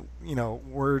 man,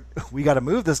 we got to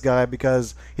move this guy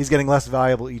because he's getting less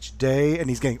valuable each day and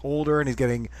he's getting older and he's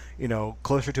getting,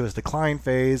 closer to his decline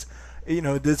phase?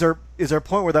 Is there a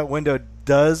point where that window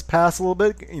does pass a little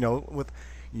bit? With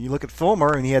you look at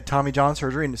Fulmer and he had Tommy John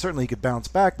surgery and certainly he could bounce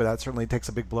back, but that certainly takes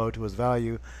a big blow to his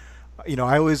value.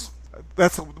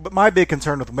 That's my big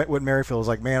concern with Whit Merrifield is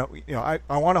like, man,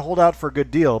 I want to hold out for a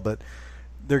good deal, but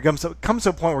there comes to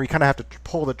a point where you kind of have to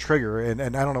pull the trigger, and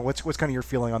I don't know what's kind of your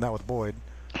feeling on that with Boyd.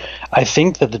 I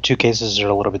think that the two cases are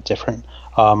a little bit different.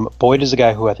 Boyd is a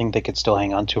guy who I think they could still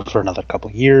hang on to for another couple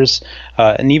of years,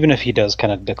 and even if he does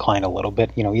kind of decline a little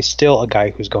bit, he's still a guy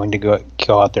who's going to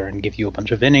go out there and give you a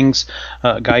bunch of innings,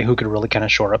 a guy who could really kind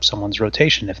of shore up someone's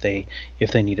rotation if they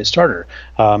need a starter.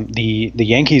 The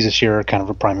Yankees this year are kind of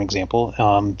a prime example.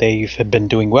 They have been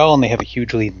doing well and they have a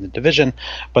huge lead in the division,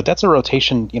 but that's a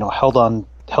rotation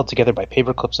held together by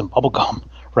paper clips and bubble gum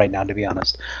right now, to be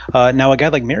honest. Now, a guy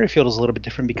like Merrifield is a little bit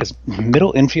different because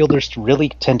middle infielders really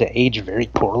tend to age very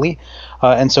poorly,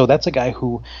 and so that's a guy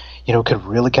who, could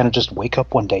really kind of just wake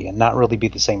up one day and not really be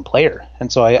the same player. And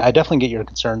so I definitely get your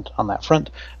concern on that front.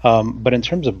 But in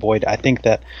terms of Boyd, I think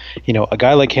that, a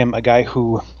guy like him, a guy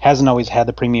who hasn't always had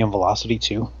the premium velocity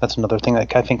too, that's another thing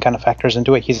that I think kind of factors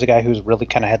into it. He's a guy who's really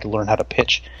kind of had to learn how to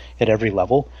pitch at every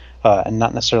level. And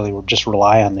not necessarily just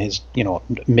rely on his,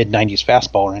 mid-90s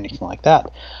fastball or anything like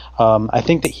that. I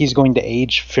think that he's going to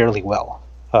age fairly well.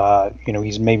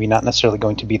 He's maybe not necessarily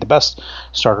going to be the best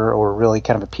starter or really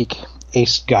kind of a peak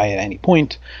ace guy at any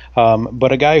point,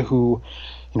 but a guy who,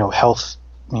 health,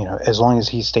 as long as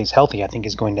he stays healthy, I think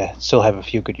is going to still have a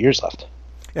few good years left.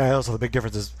 Yeah, also the big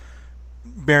difference is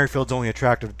Merrifield's only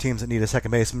attractive to teams that need a second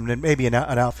baseman and maybe an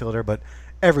outfielder, but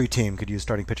every team could use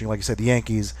starting pitching. Like you said, the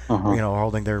Yankees, are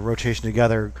holding their rotation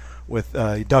together with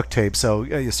duct tape. So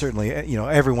certainly,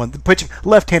 everyone pitching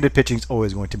left-handed pitching is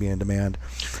always going to be in demand.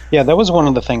 Yeah, that was one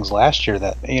of the things last year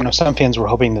that some fans were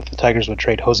hoping that the Tigers would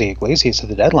trade Jose Iglesias at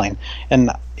the deadline.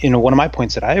 And one of my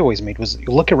points that I always made was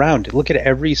look around, look at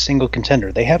every single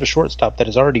contender. They have a shortstop that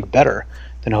is already better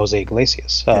than Jose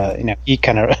Iglesias. He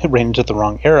kind of ran into the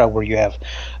wrong era where you have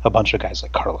a bunch of guys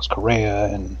like Carlos Correa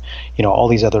and all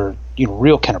these other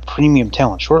real kind of premium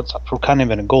talent shortstops. We're kind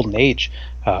of in a golden age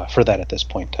for that at this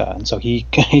point, and so he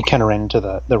kind of ran into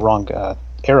the wrong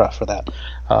era for that.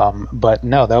 But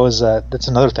no, that's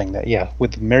another thing that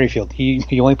with Merrifield,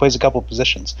 he only plays a couple of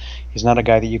positions. He's not a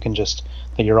guy that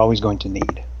you're always going to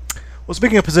need. Well,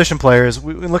 speaking of position players,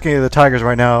 we're looking at the Tigers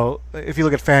right now. If you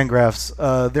look at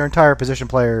Fangraphs, their entire position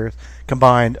players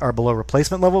combined are below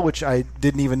replacement level, which I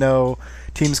didn't even know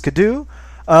teams could do.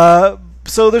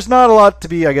 So there's not a lot to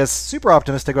be, I guess, super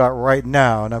optimistic about right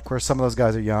now. And of course, some of those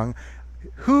guys are young.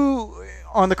 Who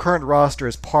on the current roster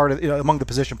is part of, among the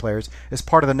position players, is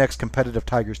part of the next competitive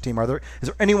Tigers team? Is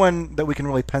there anyone that we can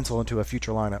really pencil into a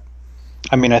future lineup?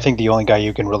 I mean, I think the only guy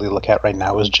you can really look at right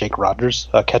now is Jake Rogers,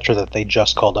 a catcher that they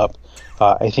just called up.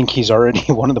 I think he's already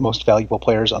one of the most valuable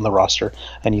players on the roster,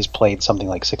 and he's played something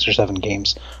like 6 or 7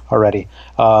 games already.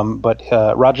 But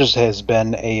Rogers has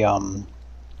been a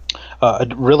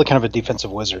really kind of a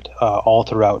defensive wizard all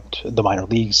throughout the minor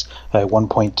leagues. At one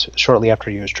point, shortly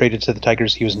after he was traded to the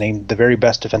Tigers, he was named the very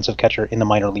best defensive catcher in the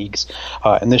minor leagues,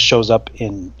 and this shows up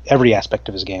in every aspect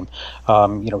of his game.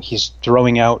 He's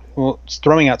throwing out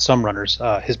some runners.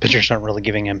 His pitchers aren't really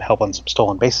giving him help on some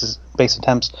stolen base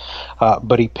attempts,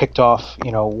 but he picked off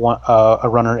a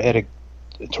runner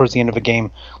towards the end of a game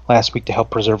last week to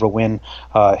help preserve a win.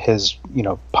 His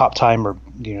pop time, or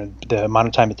the amount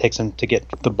of time it takes him to get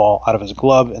the ball out of his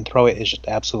glove and throw it, is just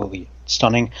absolutely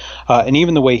stunning. And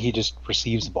even the way he just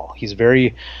receives the ball, he's a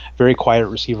very, very quiet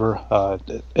receiver,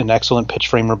 an excellent pitch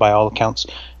framer by all accounts.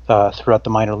 Throughout the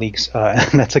minor leagues,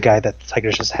 and that's a guy that the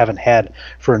Tigers just haven't had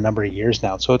for a number of years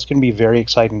now. So it's going to be very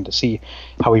exciting to see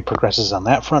how he progresses on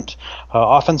that front.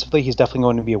 Offensively, he's definitely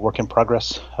going to be a work in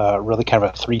progress. Really kind of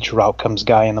a 3 true outcomes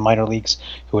guy in the minor leagues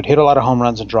who would hit a lot of home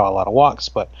runs and draw a lot of walks,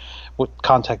 but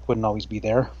contact wouldn't always be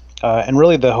there. And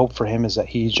really the hope for him is that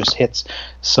he just hits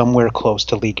somewhere close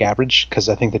to league average, because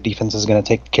I think the defense is going to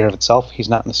take care of itself. He's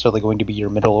not necessarily going to be your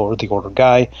middle or the order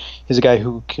guy. He's a guy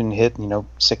who can hit 6th,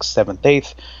 7th,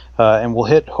 8th, and will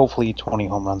hit hopefully 20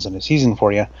 home runs in a season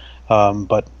for you,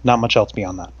 but not much else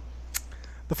beyond that.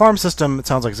 The farm system, it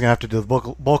sounds like, is going to have to do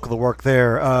the bulk of the work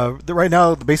there. Right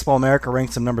now, the Baseball America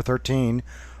ranks him number 13,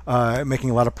 making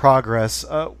a lot of progress.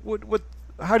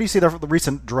 How do you see the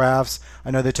recent drafts?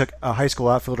 I know they took a high school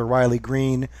outfielder, Riley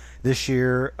Green, this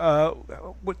year.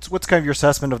 What's kind of your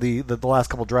assessment of the last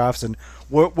couple drafts, and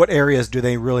what areas do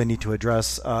they really need to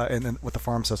address with the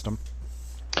farm system?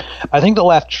 I think the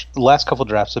last couple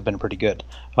drafts have been pretty good.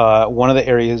 One of the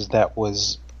areas that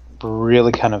was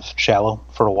really kind of shallow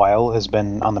for a while has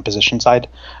been on the position side.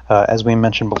 As we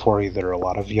mentioned before, there are a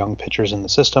lot of young pitchers in the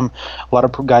system, a lot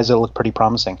of guys that look pretty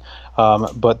promising.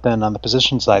 But then on the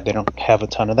position side, they don't have a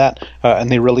ton of that, and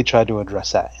they really tried to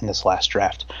address that in this last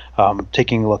draft.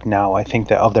 Taking a look now, I think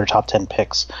that of their top 10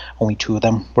 picks, only 2 of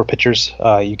them were pitchers.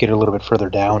 You get a little bit further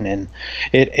down, and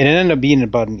it ended up being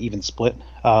about an even split.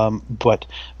 But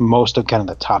most of kind of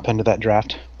the top end of that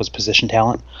draft was position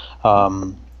talent.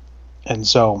 And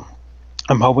so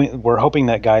we're hoping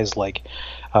that guys like,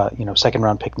 second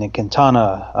round pick Nick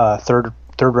Quintana, third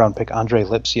round pick Andre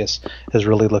Lipsius has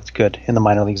really looked good in the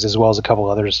minor leagues, as well as a couple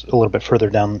others a little bit further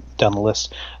down the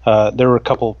list. There were a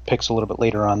couple picks a little bit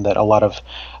later on that a lot of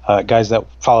guys that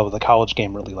follow the college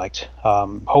game really liked.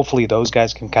 Hopefully those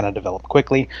guys can kind of develop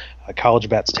quickly. College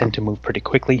bats tend to move pretty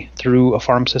quickly through a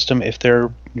farm system if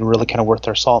they're really kind of worth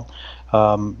their salt.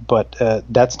 But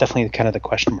that's definitely kind of the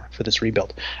question mark for this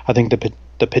rebuild. I think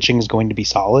the pitching is going to be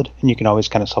solid, and you can always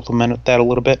kind of supplement that a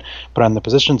little bit. But on the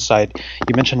position side,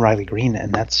 you mentioned Riley Green,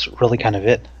 and that's really kind of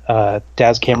it.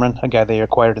 Daz Cameron, a guy they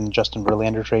acquired in the Justin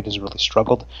Verlander trade, has really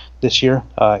struggled this year.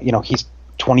 He's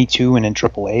 22 and in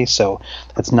AAA, so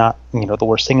that's not the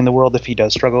worst thing in the world if he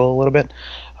does struggle a little bit,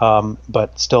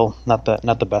 but still not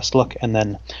the best look. And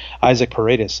then Isaac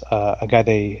Paredes, a guy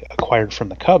they acquired from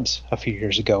the Cubs a few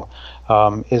years ago,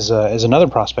 is another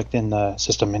prospect in the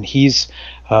system, and he's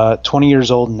 20 years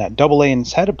old and at AA, and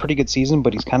he's had a pretty good season,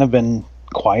 but he's kind of been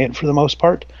quiet for the most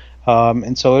part.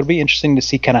 And so it'll be interesting to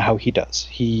see kind of how he does.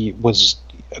 He was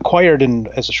acquired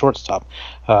as a shortstop,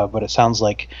 but it sounds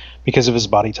like because of his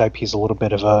body type, he's a little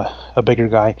bit of a bigger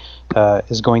guy,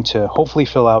 is going to hopefully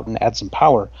fill out and add some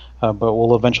power, but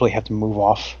will eventually have to move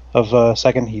off of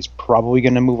second. He's probably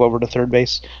going to move over to third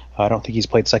base. I don't think he's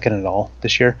played second at all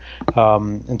this year,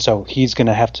 and so he's going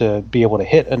to have to be able to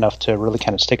hit enough to really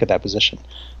kind of stick at that position.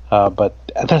 But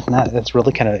other than that,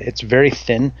 it's very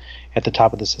thin at the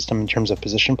top of the system in terms of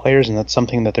position players, and that's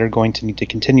something that they're going to need to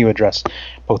continue to address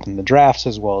both in the drafts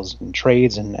as well as in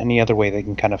trades and any other way they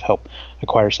can kind of help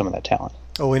acquire some of that talent.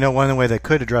 Oh, we know one way they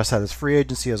could address that is free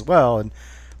agency as well, and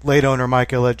late owner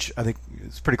Mike Ilitch, I think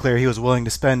it's pretty clear he was willing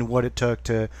to spend what it took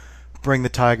to bring the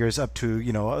Tigers up to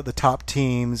the top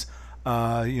teams.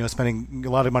 Spending a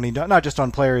lot of money, not just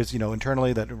on players,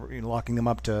 internally that locking them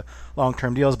up to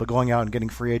long-term deals, but going out and getting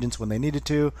free agents when they needed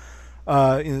to.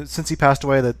 Since he passed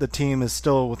away, the team is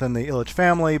still within the Ilitch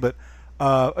family, but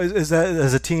Is that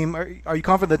as a team? Are you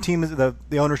confident the team,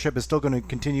 the ownership is still going to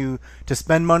continue to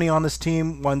spend money on this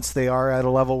team once they are at a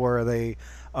level where they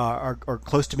are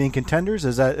close to being contenders?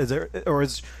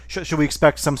 Should we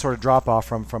expect some sort of drop off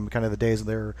from kind of the days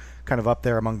they're kind of up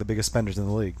there among the biggest spenders in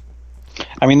the league?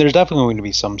 I mean, there's definitely going to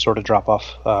be some sort of drop off.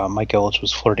 Mike Ilitch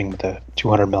was flirting with a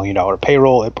 $200 million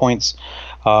payroll at points,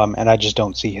 and I just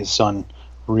don't see his son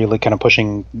really kind of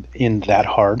pushing in that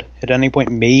hard at any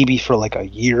point. Maybe for like a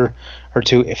year or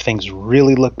two if things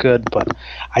really look good, but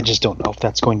I just don't know if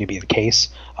that's going to be the case.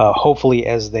 Hopefully,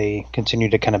 as they continue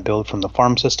to kind of build from the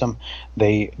farm system,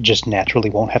 they just naturally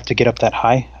won't have to get up that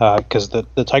high, because the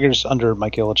Tigers under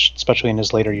Mike Ilitch, especially in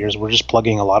his later years, were just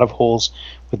plugging a lot of holes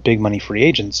with big money free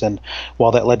agents. And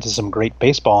while that led to some great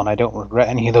baseball, and I don't regret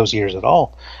any of those years at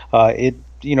all,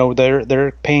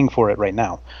 they're paying for it right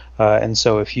now. And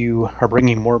so if you are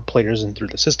bringing more players in through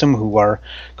the system who are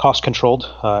cost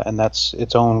controlled, and that's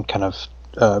its own kind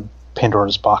of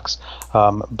Pandora's box.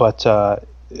 But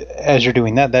as you're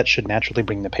doing that, that should naturally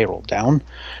bring the payroll down.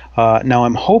 Now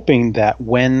I'm hoping that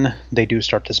when they do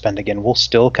start to spend again, we'll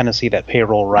still kind of see that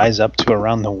payroll rise up to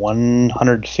around the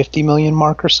 150 million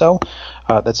mark or so.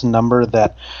 That's a number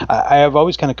that I have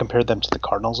always kind of compared them to the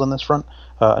Cardinals on this front.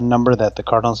 A number that the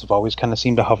Cardinals have always kind of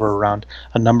seemed to hover around,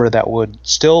 a number that would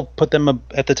still put them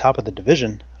at the top of the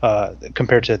division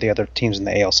compared to the other teams in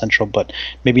the AL Central, but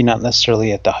maybe not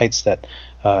necessarily at the heights that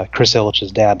Chris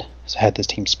Ilitch's dad had this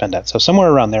team spend at. So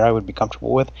somewhere around there I would be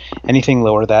comfortable with. Anything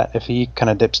lower that, if he kind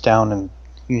of dips down and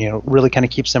really kind of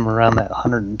keeps them around that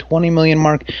 120 million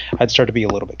mark, I'd start to be a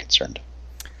little bit concerned.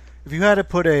 If you had to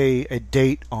put a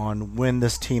date on when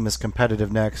this team is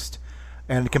competitive next,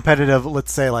 and competitive,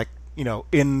 let's say like,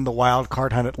 in the wild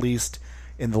card hunt, at least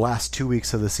in the last 2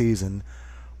 weeks of the season,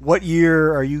 what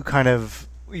year would you kind of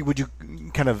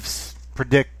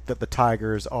predict that the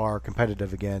Tigers are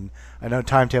competitive again? I know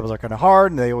timetables are kind of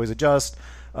hard and they always adjust.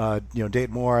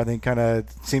 Dayton Moore, I think, kind of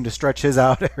seemed to stretch his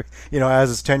out, as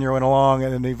his tenure went along,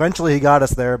 and eventually he got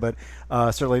us there, but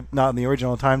certainly not in the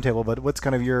original timetable. But what's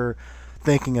kind of your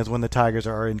thinking as when the Tigers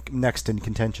are next in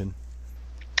contention?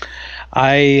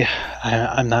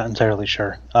 I'm not entirely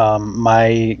sure.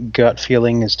 My gut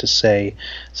feeling is to say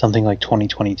something like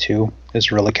 2022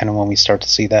 is really kind of when we start to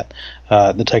see that.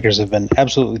 The Tigers have been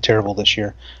absolutely terrible this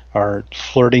year, are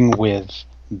flirting with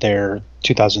their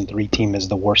 2003 team as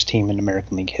the worst team in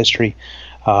American League history.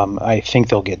 I think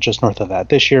they'll get just north of that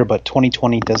this year, but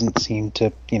 2020 doesn't seem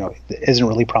to, isn't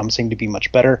really promising to be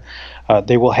much better.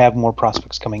 They will have more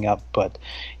prospects coming up, but,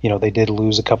 they did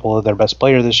lose a couple of their best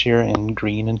players this year in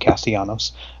Green and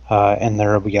Castellanos. And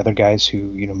there will be other guys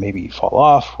who, maybe fall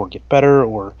off or get better,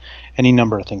 or any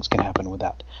number of things can happen with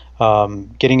that.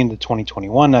 Getting into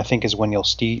 2021, I think, is when you'll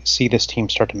see this team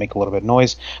start to make a little bit of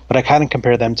noise. But I kind of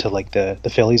compare them to like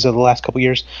the Phillies of the last couple of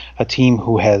years, a team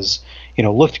who has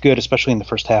looked good, especially in the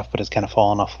first half, but has kind of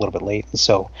fallen off a little bit late. And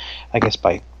so I guess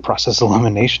by process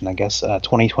elimination,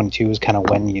 2022 is kind of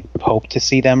when you hope to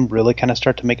see them really kind of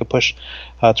start to make a push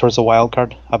towards the wild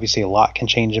card. Obviously, a lot can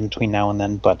change in between now and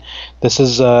then, but this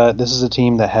is a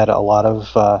team that had a lot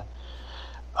of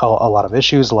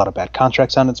issues, a lot of bad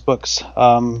contracts on its books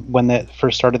when they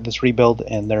first started this rebuild,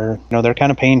 and they're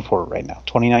kind of paying for it right now.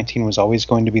 2019 was always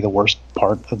going to be the worst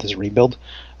part of this rebuild,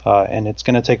 and it's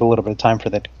going to take a little bit of time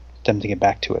for them to get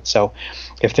back to it. So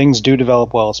if things do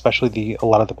develop well, especially a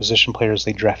lot of the position players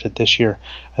they drafted this year,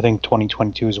 I think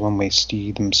 2022 is when we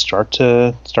see them start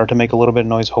to make a little bit of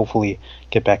noise, hopefully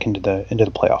get back into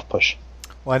the playoff push.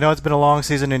 Well, I know it's been a long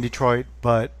season in Detroit,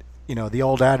 but the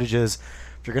old adage is,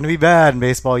 if you're going to be bad in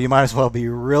baseball, you might as well be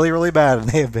really, really bad. And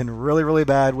they have been really, really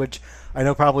bad, which I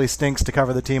know probably stinks to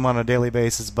cover the team on a daily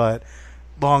basis. But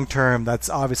long term, that's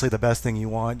obviously the best thing you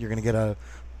want. You're going to get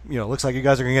looks like you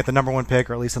guys are going to get the number 1 pick,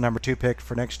 or at least the number 2 pick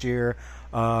for next year.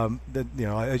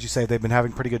 As you say, they've been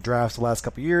having pretty good drafts the last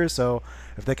couple of years. So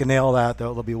if they can nail that,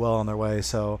 they'll be well on their way.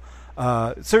 So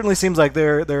it certainly seems like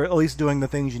they're at least doing the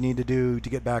things you need to do to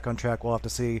get back on track. We'll have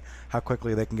to see how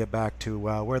quickly they can get back to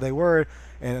where they were.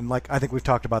 And like I think we've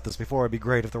talked about this before, it'd be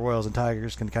great if the Royals and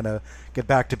Tigers can kind of get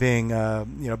back to being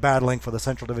battling for the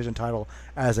Central Division title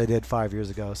as they did 5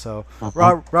 years ago. So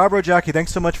Rob Rogacki,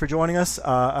 thanks so much for joining us,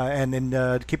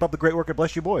 and keep up the great work at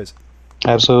Bless You Boys.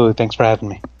 Absolutely, thanks for having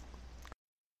me.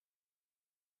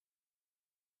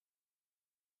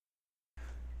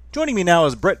 Joining me now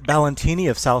is Brett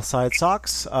Ballantini of Southside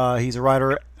Sox. He's a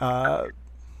writer. Hold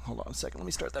on a second. Let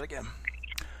me start that again.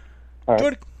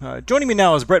 Right. Joining me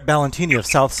now is Brett Ballantini of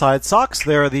Southside Sox.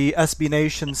 They're the SB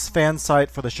Nation's fan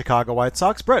site for the Chicago White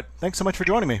Sox. Brett, thanks so much for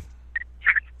joining me.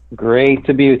 Great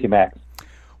to be with you, Max.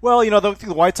 Well, I think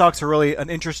the White Sox are really an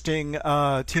interesting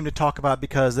team to talk about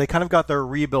because they kind of got their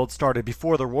rebuild started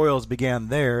before the Royals began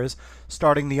theirs,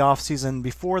 starting the offseason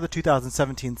before the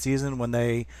 2017 season when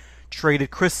they traded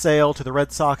Chris Sale to the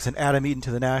Red Sox and Adam Eaton to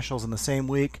the Nationals in the same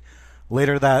week.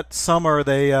 Later that summer,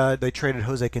 they traded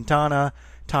Jose Quintana,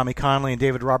 Tommy Connolly, and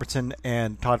David Robertson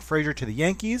and Todd Frazier to the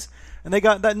Yankees, and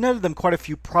that netted them quite a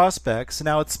few prospects.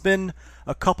 Now it's been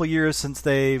a couple years since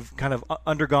they've kind of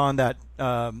undergone that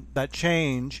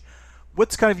change.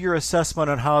 What's kind of your assessment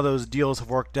on how those deals have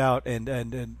worked out,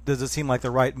 and does it seem like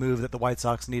the right move that the White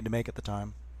Sox need to make at the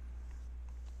time?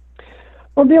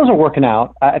 Well, deals are working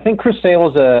out. I think Chris Sale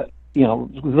is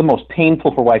the most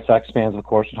painful for White Sox fans, of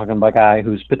course. We're talking about a guy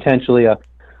who's potentially a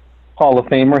Hall of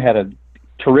Famer, had a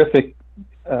terrific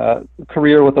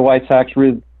career with the White Sox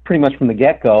pretty much from the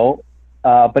get-go.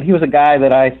 But he was a guy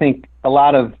that I think a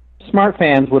lot of smart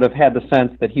fans would have had the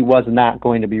sense that he was not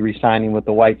going to be re-signing with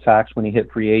the White Sox when he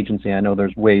hit free agency. I know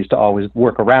there's ways to always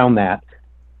work around that.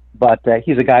 But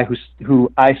he's a guy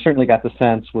who I certainly got the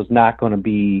sense was not going to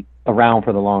be around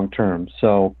for the long term.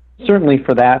 So certainly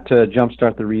for that to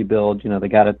jumpstart the rebuild, they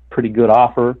got a pretty good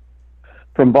offer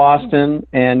from Boston.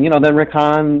 And, then Rick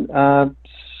Hahn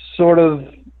sort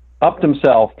of upped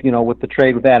himself, with the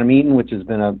trade with Adam Eaton, which has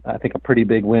been, I think, a pretty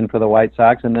big win for the White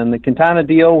Sox. And then the Quintana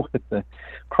deal with the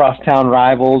crosstown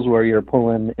rivals where you're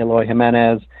pulling Eloy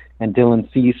Jimenez and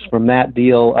Dylan Cease from that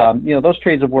deal. Those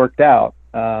trades have worked out.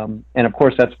 And, of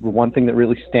course, that's the one thing that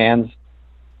really stands,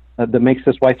 that makes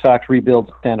this White Sox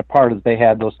rebuild stand apart, is they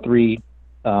had those three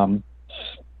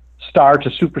star to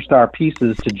superstar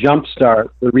pieces to jumpstart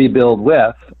the rebuild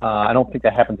with. I don't think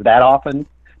that happens that often,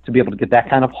 to be able to get that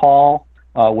kind of haul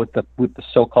with the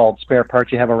so-called spare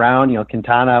parts you have around.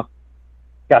 Quintana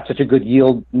got such a good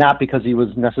yield, not because he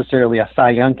was necessarily a Cy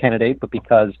Young candidate, but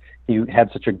because he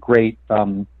had such a great,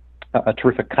 a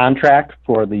terrific contract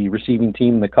for the receiving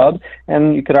team, the Cubs.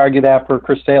 And you could argue that for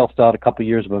Chris Sale, still had a couple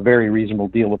years of a very reasonable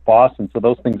deal with Boston. So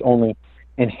those things only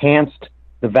enhanced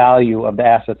the value of the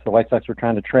assets the White Sox were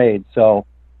trying to trade. So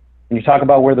when you talk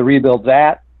about where the rebuild's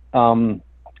at,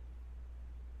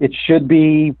 it should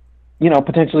be,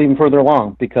 potentially even further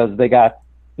along, because they got,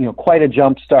 quite a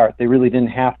jump start. They really didn't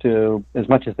have to, as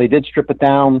much as they did strip it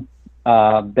down.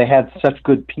 They had such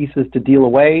good pieces to deal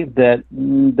away that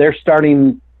their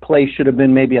starting place should have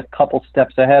been maybe a couple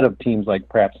steps ahead of teams like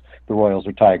perhaps the Royals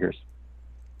or Tigers.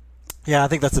 Yeah, I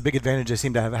think that's the big advantage they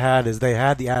seem to have had, is they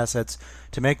had the assets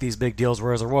to make these big deals,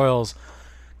 whereas the Royals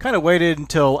kind of waited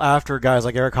until after guys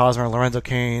like Eric Hosmer and Lorenzo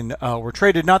Cain were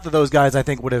traded. Not that those guys, I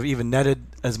think, would have even netted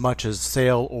as much as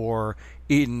Sale or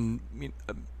Eaton,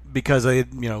 because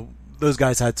those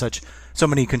guys had so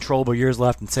many controllable years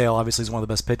left, and Sale obviously is one of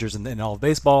the best pitchers in all of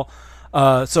baseball.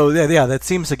 So that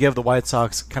seems to give the White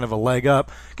Sox kind of a leg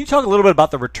up. Can you talk a little bit about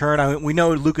the return? We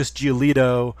know Lucas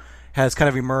Giolito has kind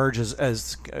of emerged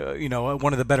as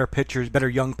one of the better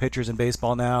young pitchers in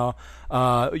baseball now.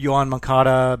 Yoan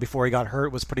Moncada, before he got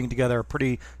hurt, was putting together a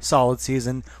pretty solid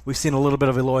season. We've seen a little bit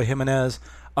of Eloy Jimenez.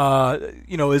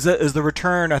 Is the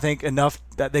return, I think, enough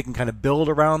that they can kind of build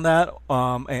around that?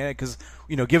 Because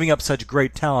giving up such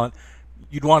great talent,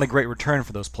 you'd want a great return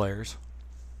for those players.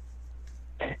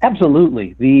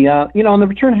 Absolutely. And the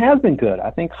return has been good. I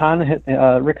think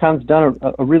Rick Hahn's done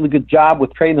a really good job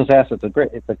with trading those assets.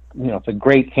 It's a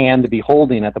great hand to be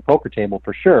holding at the poker table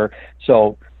for sure.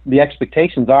 So the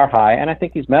expectations are high, and I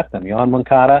think he's met them. Yoan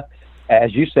Moncada,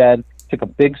 as you said, took a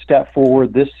big step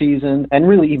forward this season, and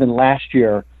really even last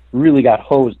year really got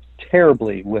hosed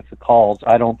terribly with the calls.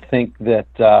 I don't think that,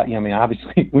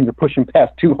 obviously when you're pushing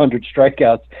past 200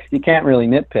 strikeouts, you can't really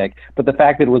nitpick. But the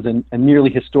fact that it was a nearly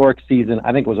historic season,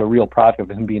 I think was a real product of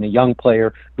him being a young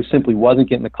player who simply wasn't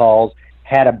getting the calls,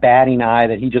 had a batting eye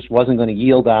that he just wasn't going to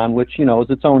yield on, which, is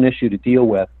its own issue to deal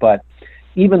with. But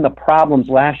even the problems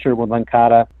last year with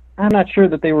Moncada, I'm not sure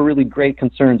that they were really great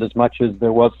concerns as much as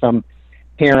there was some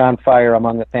hair on fire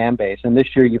among the fan base. And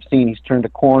this year you've seen he's turned a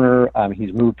corner.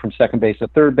 He's moved from second base to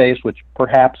third base, which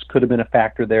perhaps could have been a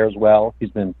factor there as well.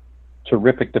 He's been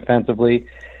terrific defensively.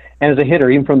 And as a hitter,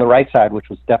 even from the right side, which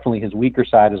was definitely his weaker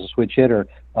side as a switch hitter,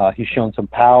 he's shown some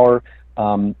power.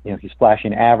 He's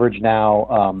flashing average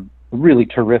now. Really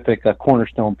terrific, a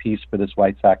cornerstone piece for this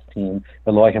White Sox team.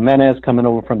 Eloy Jimenez coming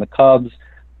over from the Cubs.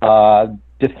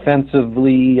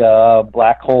 Defensively,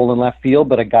 black hole in left field,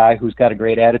 but a guy who's got a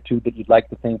great attitude that you'd like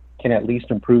to think can at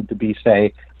least improve to be,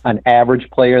 say, an average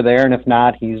player there. And if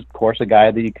not, he's, of course, a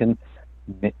guy that you can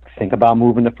think about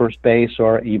moving to first base,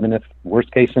 or even if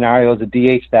worst case scenario is a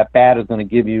DH, that bat is going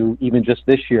to give you, even just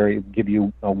this year, give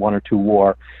you a 1 or 2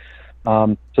 WAR.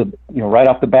 Right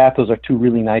off the bat, those are two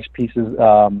really nice pieces.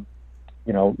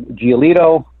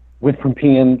 Giolito, went from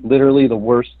being literally the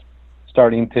worst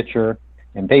starting pitcher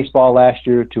in baseball last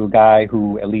year to a guy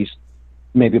who, at least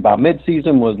maybe about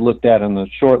midseason, was looked at on the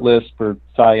short list for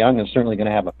Cy Young, and certainly going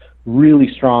to have a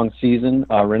really strong season.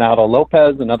 Reynaldo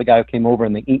Lopez, another guy who came over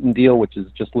in the Eaton deal, which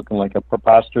is just looking like a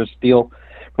preposterous deal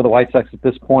for the White Sox at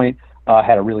this point,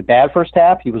 had a really bad first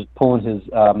half. He was pulling his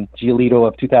Giolito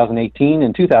of 2018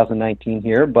 and 2019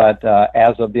 here, but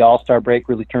as of the All-Star break,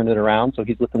 really turned it around. So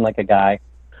he's looking like a guy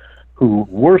who,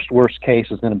 worst case,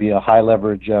 is going to be a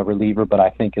high-leverage reliever, but I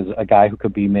think is a guy who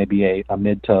could be maybe a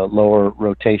mid to lower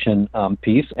rotation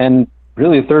piece. And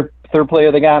really, the third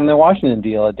player they got in the Washington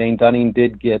deal, Dane Dunning,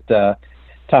 did get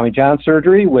Tommy John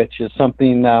surgery, which is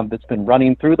something that's been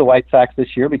running through the White Sox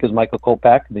this year because Michael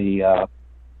Kopech, the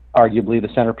arguably the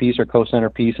centerpiece or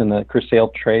co-centerpiece in the Chris Sale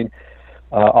trade,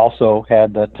 also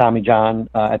had Tommy John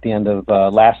at the end of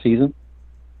last season.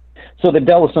 So they've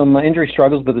dealt with some injury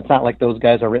struggles, but it's not like those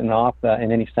guys are written off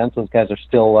in any sense. Those guys are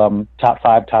still top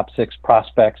 5, top 6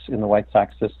 prospects in the White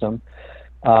Sox system.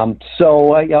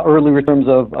 Early returns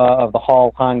of the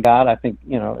Hall Hahn got, I think,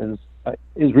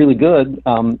 is really good.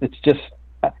 It's just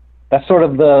that's sort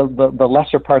of the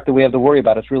lesser part that we have to worry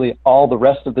about. It's really all the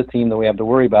rest of the team that we have to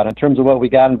worry about. In terms of what we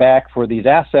gotten back for these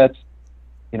assets,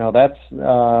 that's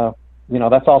all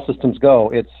systems go.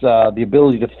 It's the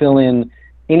ability to fill in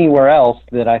anywhere else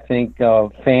that I think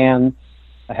fans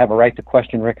have a right to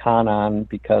question Rick Hahn on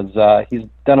because he's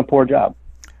done a poor job.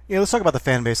 Yeah, let's talk about the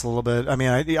fan base a little bit. I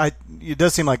mean, it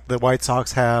does seem like the White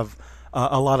Sox have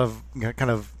a lot of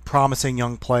kind of promising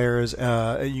young players.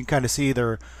 You kind of see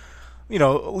they're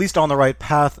at least on the right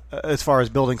path as far as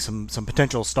building some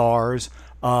potential stars.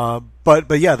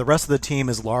 But yeah, the rest of the team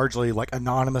is largely like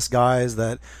anonymous guys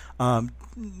that a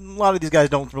lot of these guys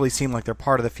don't really seem like they're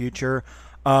part of the future.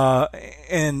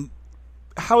 And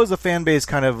how is the fan base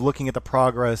kind of looking at the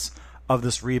progress of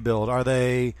this rebuild? Are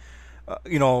they,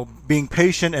 being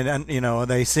patient and are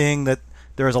they seeing that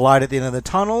there is a light at the end of the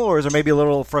tunnel, or is there maybe a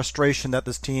little frustration that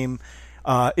this team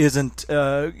isn't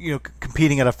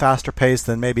competing at a faster pace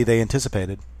than maybe they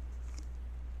anticipated?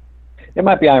 It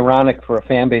might be ironic for a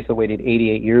fan base that waited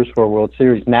 88 years for a World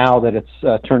Series now that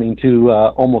it's turning to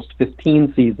almost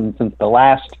 15 seasons since the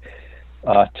last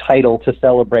title to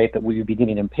celebrate that we would be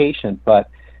getting impatient. But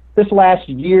this last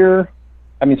year,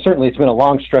 I mean, certainly it's been a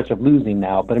long stretch of losing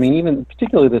now, but I mean, even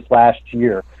particularly this last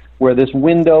year, where this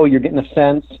window, you're getting a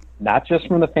sense, not just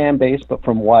from the fan base, but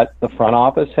from what the front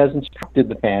office has instructed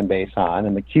the fan base on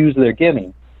and the cues they're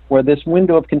giving, where this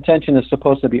window of contention is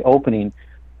supposed to be opening.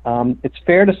 It's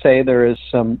fair to say there is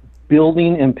some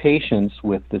building impatience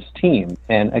with this team.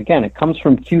 And again, it comes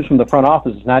from cues from the front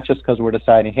office. It's not just because we're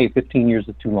deciding, hey, 15 years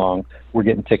is too long, we're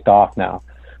getting ticked off now.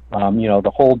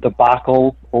 The whole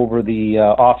debacle over the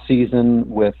offseason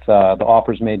with the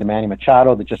offers made to Manny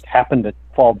Machado that just happened to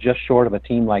fall just short of a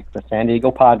team like the San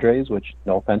Diego Padres, which,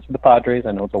 no offense to the Padres,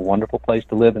 I know it's a wonderful place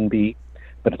to live and be,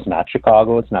 but it's not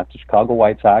Chicago, it's not the Chicago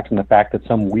White Sox, and the fact that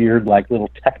some weird, little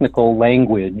technical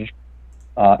language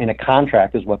in a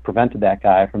contract is what prevented that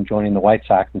guy from joining the White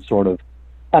Sox and sort of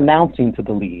announcing to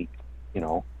the league,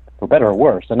 for better or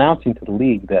worse, announcing to the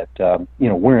league that,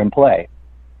 we're in play.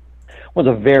 Was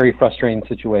a very frustrating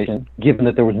situation, given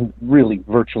that there was really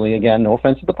virtually, again, no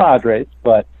offense to the Padres,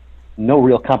 but no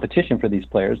real competition for these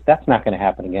players. That's not going to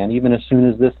happen again, even as soon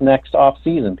as this next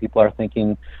off-season. People are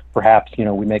thinking perhaps,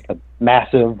 we make a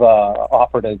massive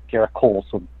offer to Garrett Cole,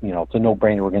 so, it's a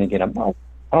no-brainer we're going to get him. Well,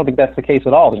 I don't think that's the case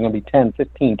at all. There's going to be 10,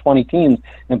 15, 20 teams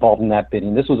involved in that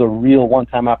bidding. This was a real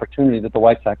one-time opportunity that the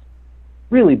White Sox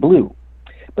really blew.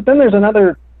 But then there's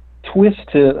another twist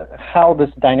to how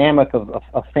this dynamic of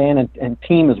fan and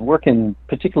team is working,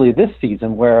 particularly this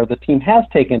season, where the team has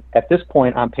taken, at this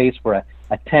point, on pace for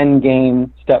a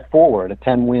 10-game step forward, a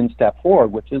 10-win step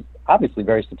forward, which is obviously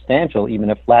very substantial.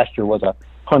 Even if last year was a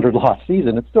 100-loss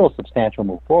season, it's still a substantial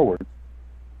move forward.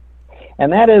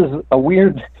 And that is a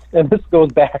weird, and this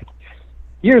goes back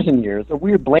years and years, a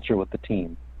weird blancher with the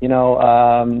team. There's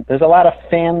a lot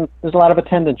of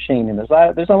attendance shaming.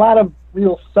 There's a lot of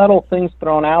real subtle things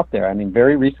thrown out there. I mean,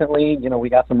 very recently, we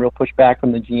got some real pushback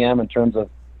from the GM in terms of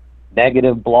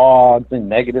negative blogs and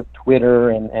negative Twitter,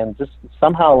 and just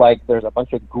somehow like there's a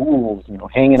bunch of ghouls,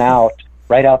 hanging out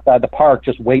right outside the park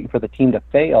just waiting for the team to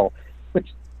fail, which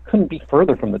couldn't be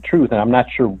further from the truth. And I'm not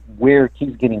sure where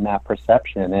he's getting that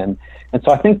perception. And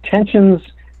so I think tensions.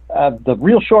 The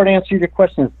real short answer to your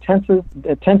question is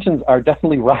tensions are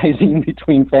definitely rising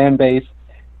between fan base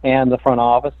and the front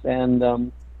office. And,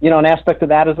 an aspect of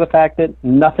that is the fact that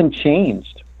nothing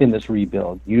changed in this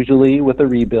rebuild. Usually with a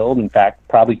rebuild, in fact,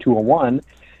 probably 2-1,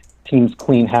 teams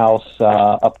clean house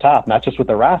up top, not just with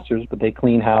their rosters, but they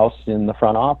clean house in the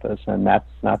front office, and that's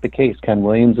not the case. Ken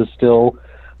Williams is still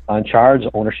in charge.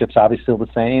 Ownership's obviously still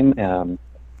the same.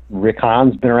 Rick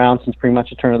Hahn's been around since pretty much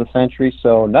the turn of the century,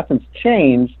 so nothing's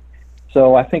changed.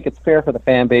 So I think it's fair for the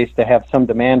fan base to have some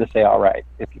demand to say, all right,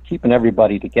 if you're keeping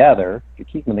everybody together, if you're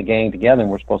keeping the gang together, and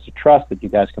we're supposed to trust that you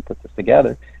guys can put this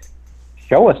together,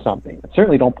 show us something. And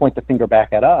certainly don't point the finger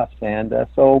back at us. And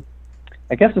so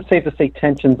I guess it's safe to say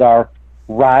tensions are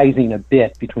rising a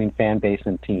bit between fan base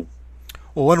and team.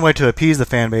 Well, one way to appease the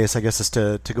fan base, I guess, is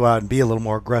to go out and be a little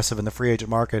more aggressive in the free agent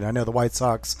market. I know the White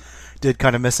Sox did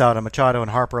kind of miss out on Machado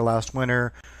and Harper last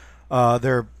winter.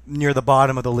 They're near the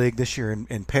bottom of the league this year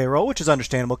in payroll, which is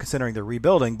understandable considering they're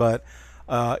rebuilding. But,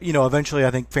 eventually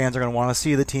I think fans are going to want to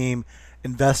see the team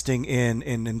investing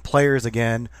in players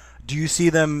again. Do you see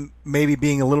them maybe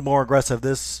being a little more aggressive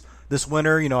this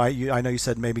winter? I know you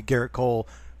said maybe Garrett Cole,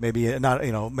 maybe not,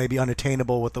 maybe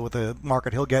unattainable with the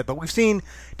market he'll get, but we've seen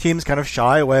teams kind of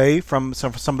shy away from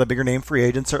some of the bigger name free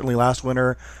agents. Certainly last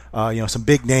winter, some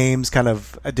big names kind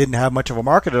of didn't have much of a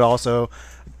market at all. So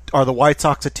are the White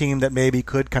Sox a team that maybe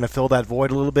could kind of fill that void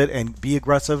a little bit and be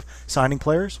aggressive signing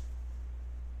players?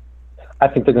 I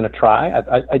think they're going to try.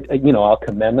 I'll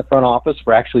commend the front office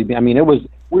for actually.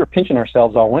 We were pinching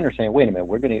ourselves all winter, saying, "Wait a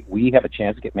minute, we have a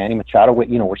chance to get Manny Machado."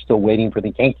 We're still waiting for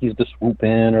the Yankees to swoop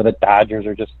in, or the Dodgers,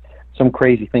 or just some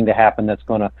crazy thing to happen that's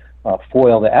going to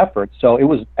foil the effort. So it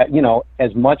was,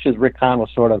 as much as Rick Hahn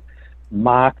was sort of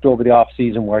mocked over the off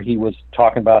season, where he was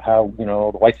talking about how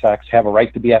the White Sox have a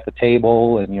right to be at the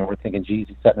table, and we're thinking, geez,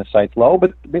 he's setting his sights low.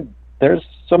 But there's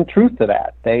some truth to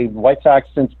that. The White Sox,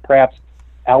 since perhaps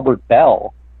Albert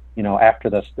Bell, after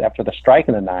the strike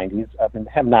in the 90s,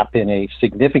 have not been a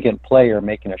significant player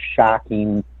making a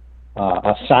shocking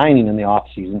a signing in the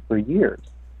offseason for years.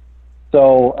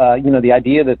 So, the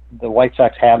idea that the White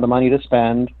Sox have the money to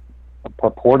spend,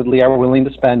 purportedly are willing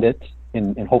to spend it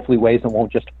in hopefully ways that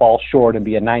won't just fall short and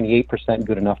be a 98%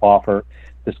 good enough offer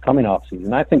this coming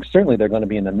offseason. I think certainly they're going to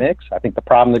be in the mix. I think the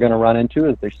problem they're going to run into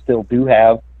is they still do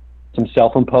have some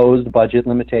self-imposed budget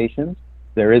limitations.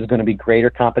 There is going to be greater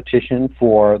competition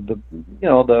for the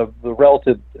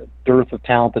relative dearth of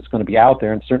talent that's going to be out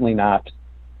there, and certainly not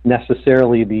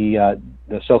necessarily the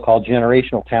so-called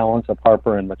generational talents of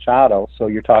Harper and Machado. So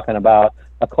you're talking about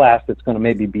a class that's going to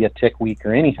maybe be a tick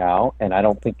weaker anyhow, and I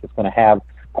don't think it's going to have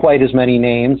quite as many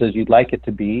names as you'd like it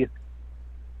to be,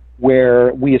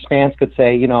 where we as fans could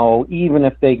say, even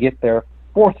if they get their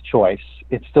fourth choice,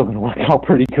 it's still going to work out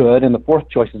pretty good, and the fourth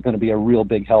choice is going to be a real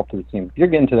big help to the team. If you're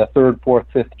getting to the third, fourth,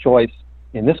 fifth choice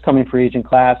in this coming free agent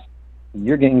class,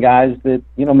 you're getting guys that,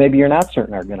 maybe you're not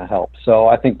certain are going to help. So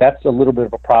I think that's a little bit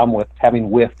of a problem with having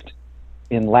whiffed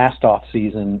in last off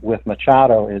season with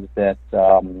Machado, is that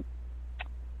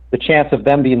the chance of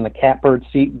them being in the catbird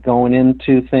seat going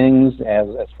into things as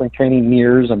spring training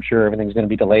nears. I'm sure everything's going to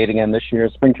be delayed again this year.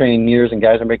 Spring training nears and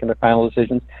guys are making their final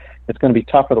decisions. It's going to be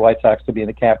tough for the White Sox to be in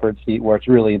the catbird seat where it's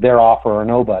really their offer or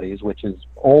nobody's, which is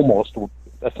almost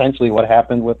essentially what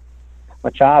happened with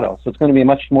Machado. So it's going to be a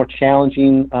much more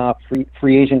challenging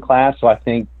free agent class. So I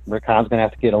think Rick Hahn's going to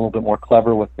have to get a little bit more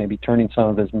clever with maybe turning some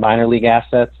of his minor league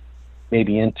assets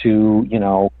maybe into,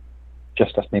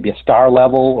 just maybe a star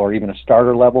level or even a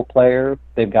starter level player.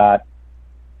 They've got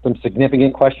some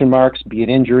significant question marks, be it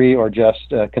injury or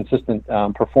just consistent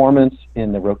performance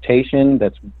in the rotation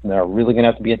they're really going to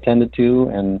have to be attended to,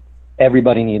 and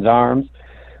everybody needs arms.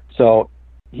 So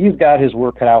he's got his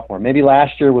work cut out for him. Maybe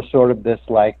last year was sort of this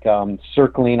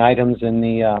circling items in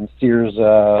the Sears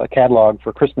catalog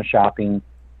for Christmas shopping.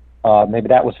 Maybe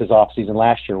that was his off season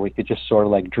last year. We could just sort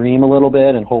of dream a little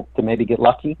bit and hope to maybe get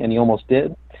lucky, and he almost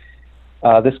did.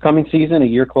 This coming season, a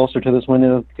year closer to this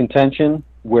window of contention,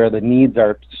 where the needs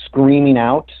are screaming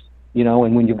out,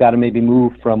 and when you've got to maybe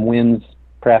move from wins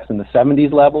perhaps in the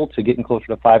 70s level to getting closer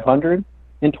to 500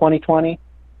 in 2020,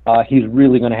 he's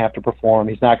really going to have to perform.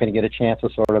 He's not going to get a chance to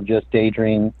sort of just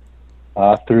daydream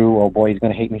through, oh boy, he's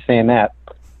going to hate me saying that,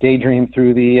 daydream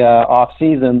through the off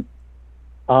season,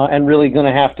 and really going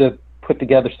to have to put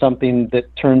together something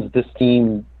that turns this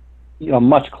team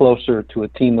much closer to a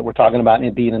team that we're talking about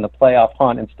and being in the playoff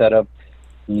hunt, instead of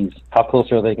how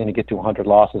close are they going to get to 100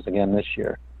 losses again this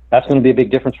year. That's going to be a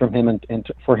big difference from him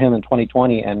for him in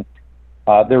 2020, and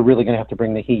they're really going to have to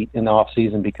bring the heat in the off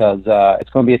season because it's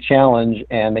going to be a challenge,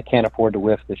 and they can't afford to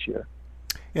whiff this year.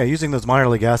 Yeah, using those minor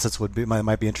league assets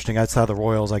might be interesting. That's how the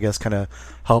Royals, I guess, kind of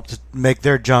helped make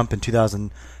their jump in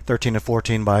 2013 and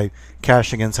 14 by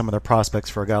cashing in some of their prospects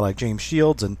for a guy like James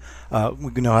Shields, and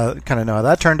we know how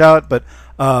that turned out. But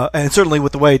and certainly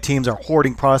with the way teams are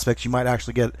hoarding prospects, you might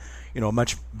actually get a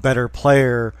much better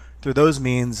player through those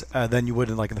means than you would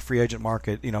in like in the free agent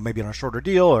market, maybe on a shorter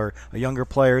deal or a younger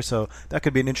player. So that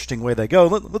could be an interesting way they go.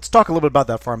 Let's talk a little bit about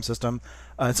that farm system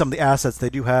and some of the assets they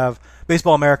do have.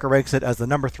 Baseball America ranks it as the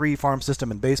number 3 farm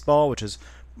system in baseball, which is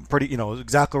pretty,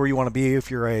 exactly where you want to be if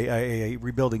you're a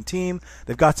rebuilding team.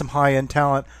 They've got some high-end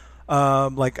talent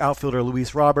like outfielder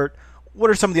Luis Robert. What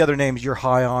are some of the other names you're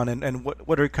high on, and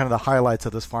what are kind of the highlights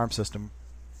of this farm system?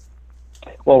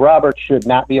 Well, Robert should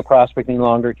not be a prospect any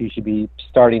longer. He should be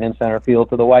starting in center field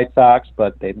for the White Sox,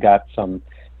 but they've got some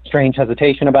strange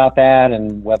hesitation about that,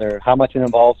 and how much it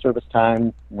involves service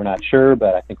time, we're not sure,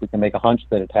 but I think we can make a hunch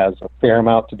that it has a fair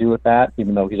amount to do with that,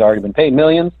 even though he's already been paid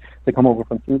millions to come over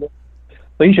from Cuba.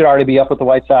 So he should already be up with the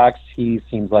White Sox. He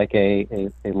seems like a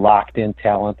locked-in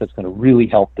talent that's going to really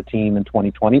help the team in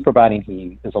 2020, providing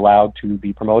he is allowed to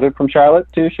be promoted from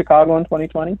Charlotte to Chicago in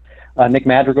 2020. Nick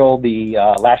Madrigal, the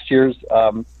last year's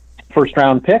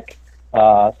first-round pick,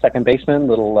 second baseman,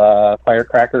 little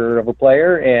firecracker of a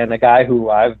player, and a guy who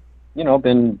I've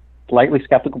been slightly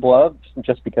skeptical of,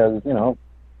 just because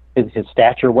his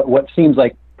stature, what seems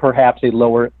like perhaps a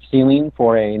lower ceiling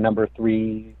for a number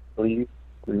 3, I believe,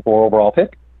 3 or 4 overall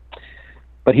pick.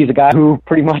 But he's a guy who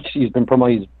pretty much he's been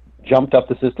promoted. He's jumped up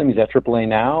the system. He's at AAA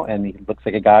now, and he looks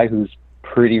like a guy who's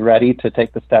pretty ready to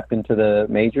take the step into the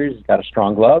majors. He's got a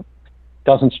strong glove.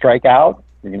 Doesn't strike out.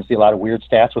 You're going to see a lot of weird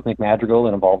stats with Nick Madrigal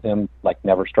that involve him like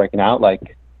never striking out,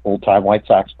 like old-time White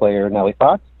Sox player Nelly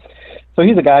Fox. So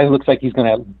he's a guy who looks like he's going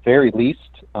to, at the very least,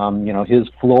 his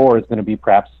floor is going to be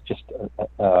perhaps just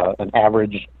an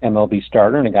average MLB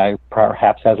starter, and a guy who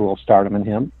perhaps has a little stardom in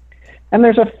him. And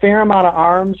there's a fair amount of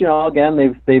arms.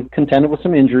 Again, they've contended with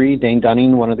some injury. Dane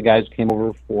Dunning, one of the guys who came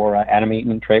over for Adam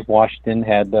Eaton, Trey Washington,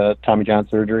 had Tommy John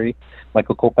surgery.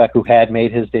 Michael Kopech, who had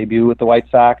made his debut with the White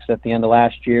Sox at the end of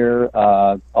last year,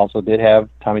 also did have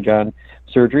Tommy John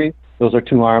surgery. Those are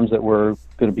 2 arms that we're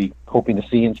going to be hoping to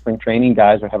see in spring training.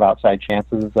 Guys who have outside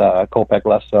chances. Kopech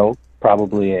less so,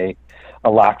 probably a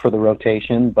lock for the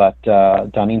rotation. But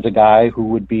Dunning's a guy who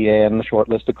would be in the short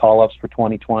list of call-ups for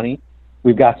 2020.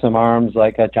 We've got some arms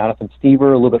like Jonathan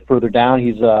Stever a little bit further down.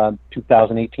 He's a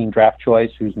 2018 draft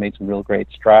choice who's made some real great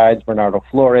strides. Bernardo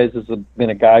Flores has been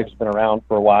a guy who's been around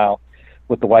for a while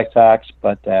with the White Sox,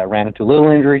 but ran into a little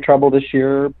injury trouble this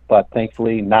year, but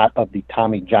thankfully not of the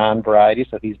Tommy John variety,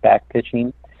 so he's back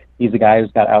pitching. He's a guy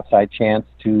who's got outside chance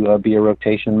to be a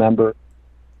rotation member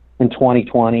in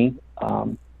 2020.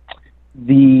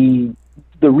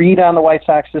 The read on the White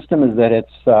Sox system is that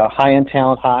it's high-end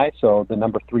talent high, so the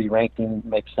number 3 ranking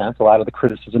makes sense. A lot of the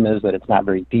criticism is that it's not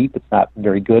very deep. It's not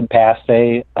very good past,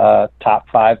 say, top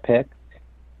 5 pick.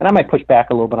 And I might push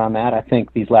back a little bit on that. I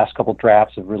think these last couple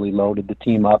drafts have really loaded the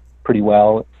team up pretty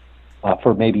well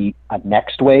for maybe a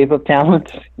next wave of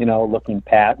talent,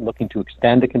 looking to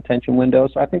extend the contention window.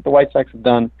 So I think the White Sox have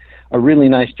done a really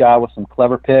nice job with some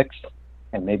clever picks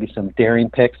and maybe some daring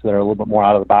picks that are a little bit more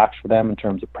out of the box for them in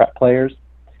terms of prep players.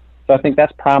 So I think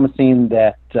that's promising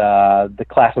that the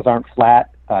classes aren't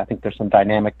flat. I think there's some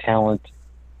dynamic talent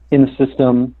in the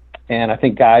system, and I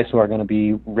think guys who are going to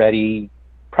be ready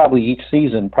probably each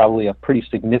season, probably a pretty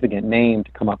significant name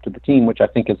to come up to the team, which I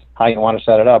think is how you want to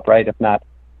set it up, right? If not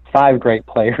 5 great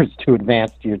players to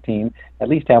advance to your team, at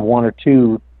least have 1 or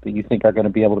 2 that you think are going to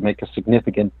be able to make a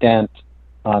significant dent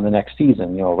on the next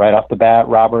season. Right off the bat,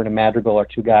 Robert and Madrigal are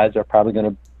 2 guys that are probably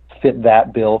going to fit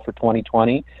that bill for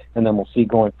 2020, and then we'll see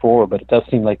going forward. But it does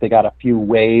seem like they got a few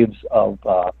waves of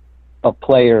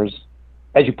players.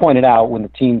 As you pointed out, when the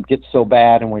team gets so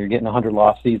bad and when you're getting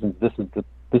 100-loss seasons, this is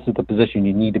the position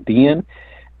you need to be in.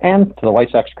 And to the White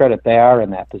Sox credit, they are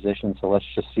in that position. So let's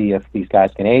just see if these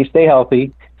guys can A, stay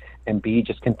healthy, and B,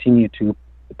 just continue to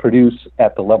produce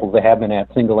at the levels they have been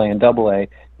at, single A and double A,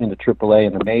 into triple A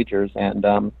in the majors. And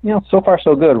so far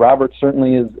so good. Robert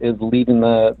certainly is leading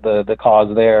the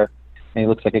cause there, and he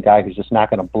looks like a guy who's just not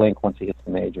going to blink once he hits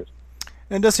the majors.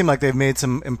 And it does seem like they've made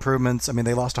some improvements. I mean,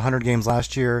 they lost 100 games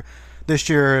last year. This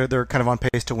year, they're kind of on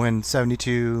pace to win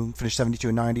 72, finish 72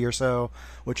 and 90 or so,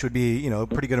 which would be, a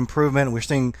pretty good improvement. We're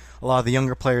seeing a lot of the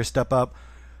younger players step up.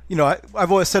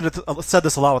 I've always said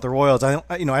this a lot with the Royals. I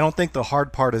don't think the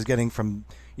hard part is getting from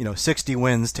 60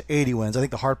 wins to 80 wins. I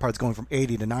think the hard part is going from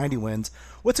 80 to 90 wins.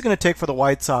 What's it going to take for the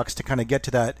White Sox to kind of get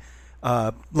to that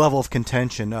level of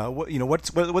contention?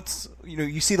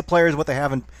 You see the players, what they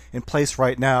have in place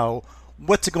right now.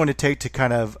 What's it going to take to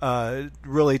kind of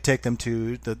really take them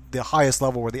to the highest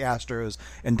level where the Astros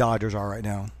and Dodgers are right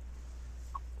now?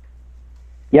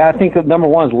 Yeah, I think number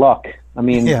 1 is luck. I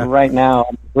mean, Right now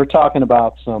we're talking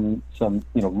about some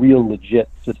real legit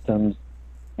systems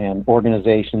and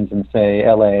organizations in, say,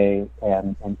 LA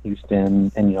and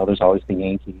Houston, and there's always the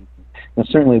Yankees. And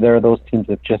certainly there are those teams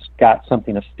that just got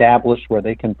something established where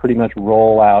they can pretty much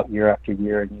roll out year after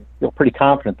year, and you feel pretty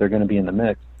confident they're going to be in the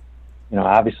mix.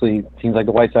 Obviously teams like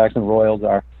the White Sox and Royals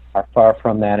are far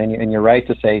from that. And you're right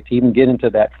to say, to even get into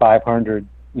that 500,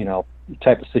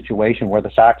 type of situation where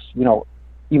the Sox,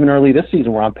 even early this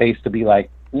season were on pace to be like,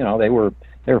 they were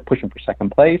pushing for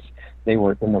second place. They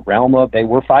were in the realm of, they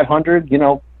were 500,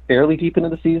 fairly deep into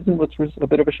the season, which was a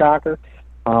bit of a shocker.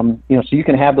 So you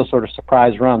can have those sort of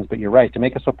surprise runs, but you're right, to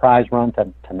make a surprise run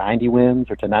to 90 wins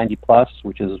or to 90 plus,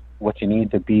 which is what you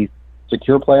need to be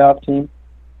secure playoff team,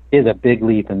 is a big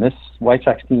leap. And this White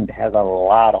Sox team has a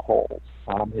lot of holes.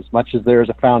 As much as there's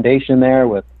a foundation there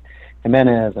with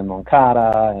Jimenez and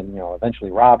Moncada and,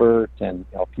 eventually Robert and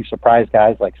a few surprise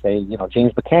guys like, say,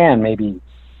 James McCann maybe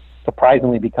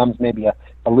surprisingly becomes maybe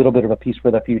a little bit of a piece for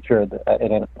the future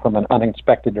from an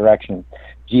unexpected direction.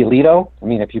 Giolito,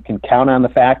 if you can count on the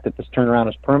fact that this turnaround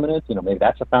is permanent, maybe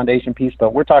that's a foundation piece,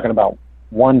 but we're talking about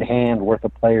one hand worth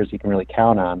of players you can really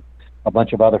count on. A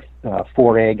bunch of other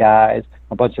 4A guys,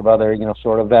 a bunch of other,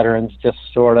 sort of veterans just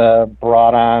sort of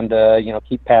brought on to,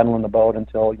 keep paddling the boat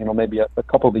until, maybe a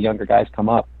couple of the younger guys come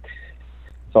up.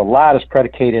 So a lot is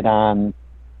predicated on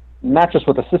not just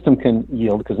what the system can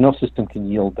yield, because no system can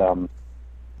yield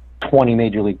 20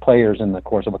 major league players in the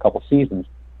course of a couple seasons.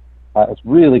 It's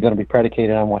really going to be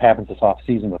predicated on what happens this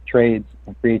offseason with trades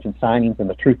and free agent signings. And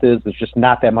the truth is, there's just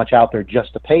not that much out there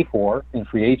just to pay for in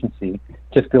free agency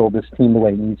to fill this team the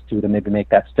way it needs to maybe make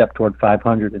that step toward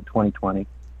 500 in 2020. So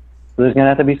there's going to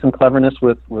have to be some cleverness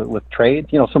with trades,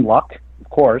 some luck, of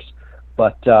course.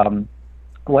 But the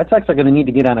White Sox are going to need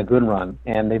to get on a good run.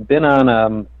 And they've been on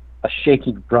a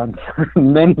shaky run for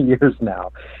many years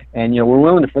now. And, we're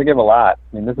willing to forgive a lot.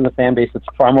 This is a fan base that's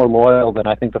far more loyal than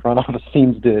I think the front office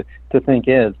seems to think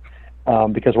is,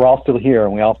 because we're all still here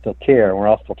and we all still care and we're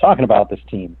all still talking about this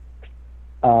team.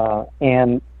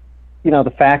 And,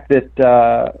 the fact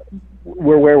that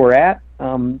we're where we're at,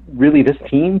 really this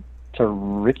team, to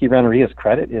Ricky Renteria's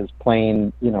credit, is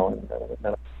playing, in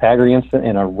a Pythagorean instant,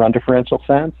 in a run differential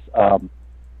sense,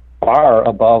 far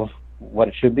above what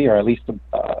it should be, or at least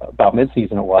about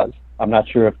midseason it was. I'm not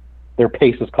sure if their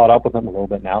pace has caught up with him a little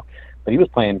bit now, but he was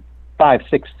playing 5,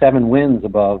 6, 7 wins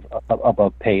above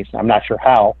pace. I'm not sure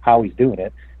how he's doing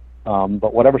it,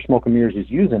 but whatever smoke and mirrors he's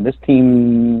using, this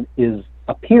team is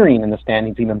appearing in the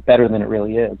standings even better than it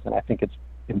really is. And I think it's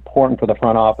important for the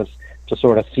front office to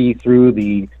sort of see through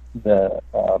the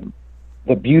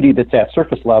beauty that's at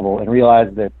surface level and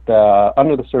realize that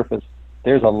under the surface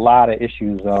there's a lot of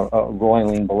issues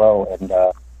roiling below, and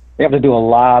they have to do a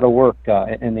lot of work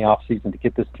in the off season to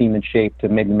get this team in shape to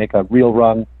maybe make a real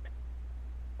run,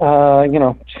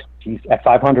 at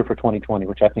 500 for 2020,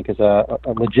 which I think is a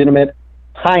legitimate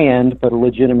high end, but a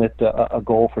legitimate a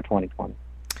goal for 2020.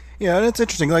 Yeah, and it's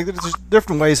interesting. Like, there's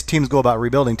different ways teams go about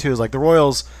rebuilding too. Is like the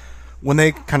Royals, when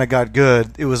they kind of got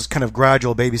good, it was kind of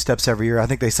gradual baby steps every year. I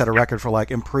think they set a record for like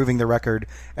improving the record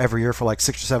every year for like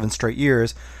 6 or 7 straight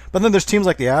years. But then there's teams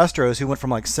like the Astros who went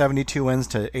from like 72 wins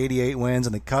to 88 wins,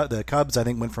 and the Cubs, I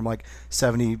think, went from like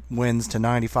 70 wins to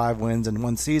 95 wins in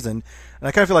one season. And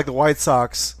I kind of feel like the White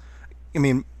Sox,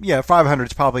 500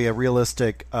 is probably a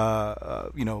realistic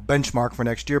benchmark for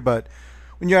next year, but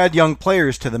when you add young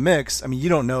players to the mix, you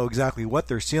don't know exactly what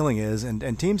their ceiling is,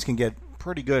 and teams can get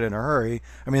pretty good in a hurry.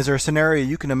 Is there a scenario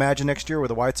you can imagine next year where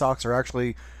the White Sox are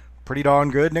actually pretty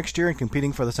darn good next year and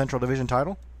competing for the Central Division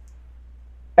title?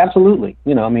 Absolutely.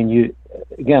 The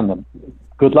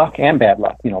good luck and bad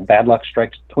luck. Bad luck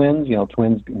strikes Twins.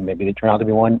 Twins, maybe they turn out to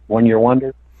be one-year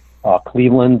wonder.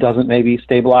 Cleveland doesn't maybe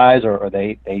stabilize, or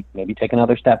they maybe take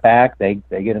another step back. They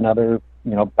get another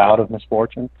bout of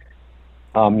misfortune.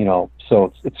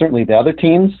 So it's certainly the other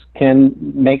teams can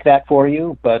make that for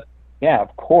you, but yeah,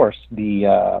 of course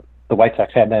the White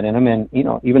Sox had that in them, and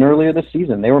even earlier this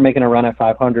season they were making a run at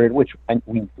 500, which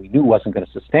we knew wasn't going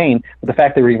to sustain. But the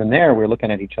fact they were even there, we were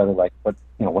looking at each other like,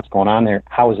 what's going on there?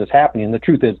 How is this happening? And the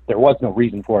truth is, there was no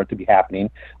reason for it to be happening,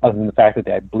 other than the fact that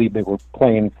I believe they were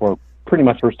playing for pretty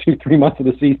much the first 2-3 months of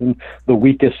the season the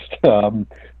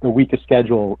weakest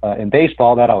schedule in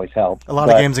baseball. That always helps. A lot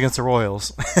of games against the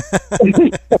Royals.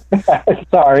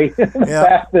 Sorry,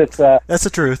 yeah, that's the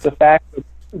truth.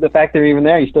 The fact they're even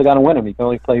there, you still got to win them. You can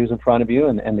only play who's in front of you,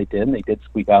 and they did. And they did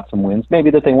squeak out some wins, maybe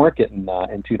that they weren't getting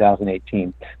in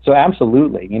 2018. So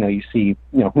absolutely, you see,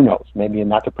 who knows? Maybe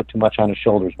not to put too much on his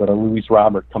shoulders, but a Luis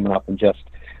Robert coming up and just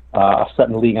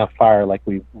setting the league on fire, like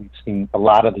we've seen a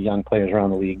lot of the young players around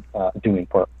the league doing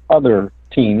for other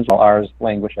teams, while ours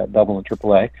languish at Double and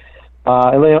AAA.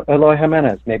 Eloy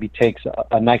Jimenez maybe takes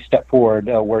a nice step forward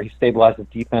where he stabilizes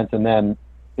defense and then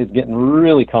is getting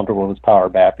really comfortable with his power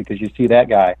bat, because you see that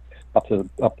guy up to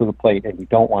the plate, and you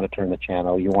don't want to turn the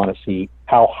channel. You want to see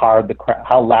how loud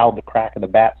the crack of the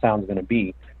bat sound is going to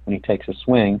be when he takes a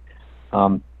swing.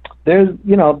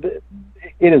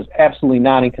 It is absolutely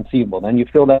not inconceivable. Then you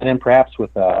fill that in perhaps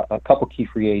with a couple key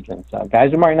free agents,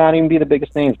 guys who might not even be the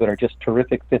biggest names, but are just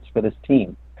terrific fits for this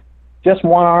team. Just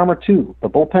one arm or two. The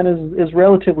bullpen is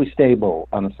relatively stable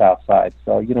on the south side,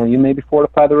 so you maybe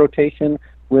fortify the rotation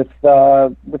with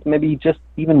maybe just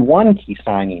even one key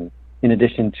signing in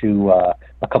addition to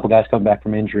a couple guys coming back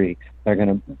from injury. They're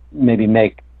going to maybe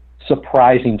make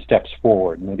surprising steps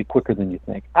forward, maybe quicker than you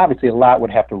think. Obviously, a lot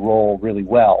would have to roll really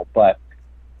well, but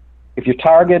if your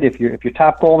target, if your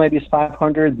top goal maybe is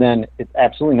 500, then it's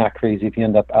absolutely not crazy if you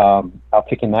end up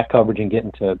outkicking that coverage and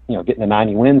getting to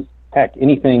 90 wins. Heck,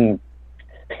 anything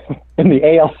in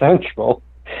the AL Central,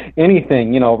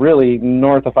 anything really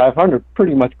north of 500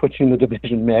 pretty much puts you in the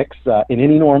division mix in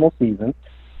any normal season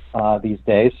these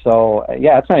days. So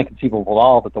it's not inconceivable at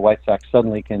all that the White Sox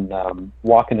suddenly can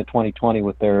walk into 2020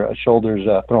 with their shoulders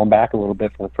thrown back a little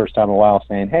bit for the first time in a while,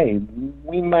 saying, "Hey,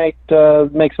 we might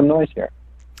make some noise here."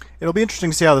 It'll be interesting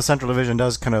to see how the Central Division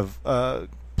does kind of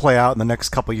play out in the next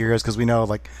couple of years, because we know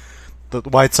like the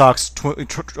White Sox,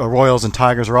 Royals, and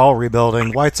Tigers are all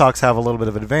rebuilding. White Sox have a little bit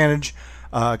of an advantage,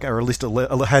 or at least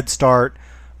a head start.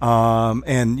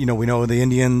 And we know the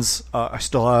Indians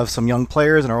still have some young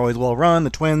players and are always well run.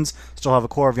 The Twins still have a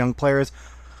core of young players.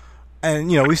 And,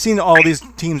 we've seen all these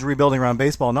teams rebuilding around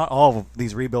baseball. Not all of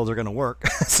these rebuilds are going to work.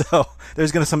 So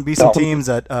there's going to be some teams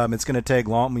that it's going to take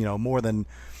long, more than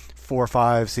 4 or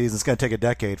 5 seasons. It's going to take a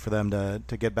decade for them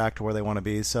to get back to where they want to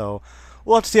be. So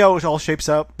we'll have to see how it all shapes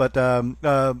out. But,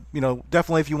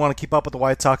 definitely if you want to keep up with the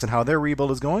White Sox and how their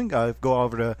rebuild is going, go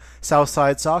over to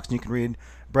Southside Sox and you can read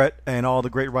Brett and all the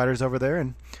great writers over there,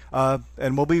 and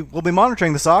we'll be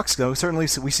monitoring the Sox. Certainly,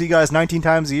 we see guys 19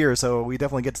 times a year, so we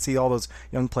definitely get to see all those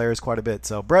young players quite a bit.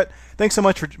 So, Brett, thanks so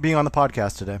much for being on the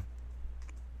podcast today.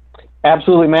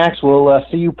 Absolutely, Max. We'll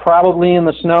see you probably in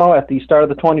the snow at the start of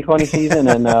the 2020 season,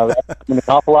 and it's an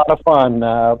awful lot of fun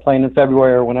playing in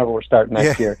February or whenever we're starting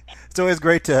next year. It's always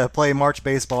great to play March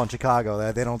baseball in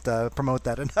Chicago. They don't promote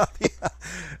that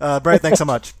enough. Brett, thanks so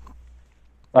much.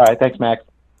 All right, thanks, Max.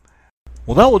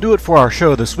 Well, that will do it for our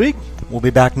show this week. We'll be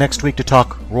back next week to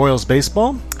talk Royals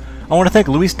baseball. I want to thank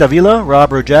Luis Davila, Rob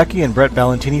Rojacki, and Brett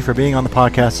Valentini for being on the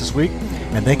podcast this week.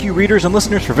 And thank you, readers and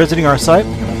listeners, for visiting our site.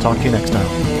 And we'll talk to you next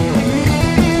time.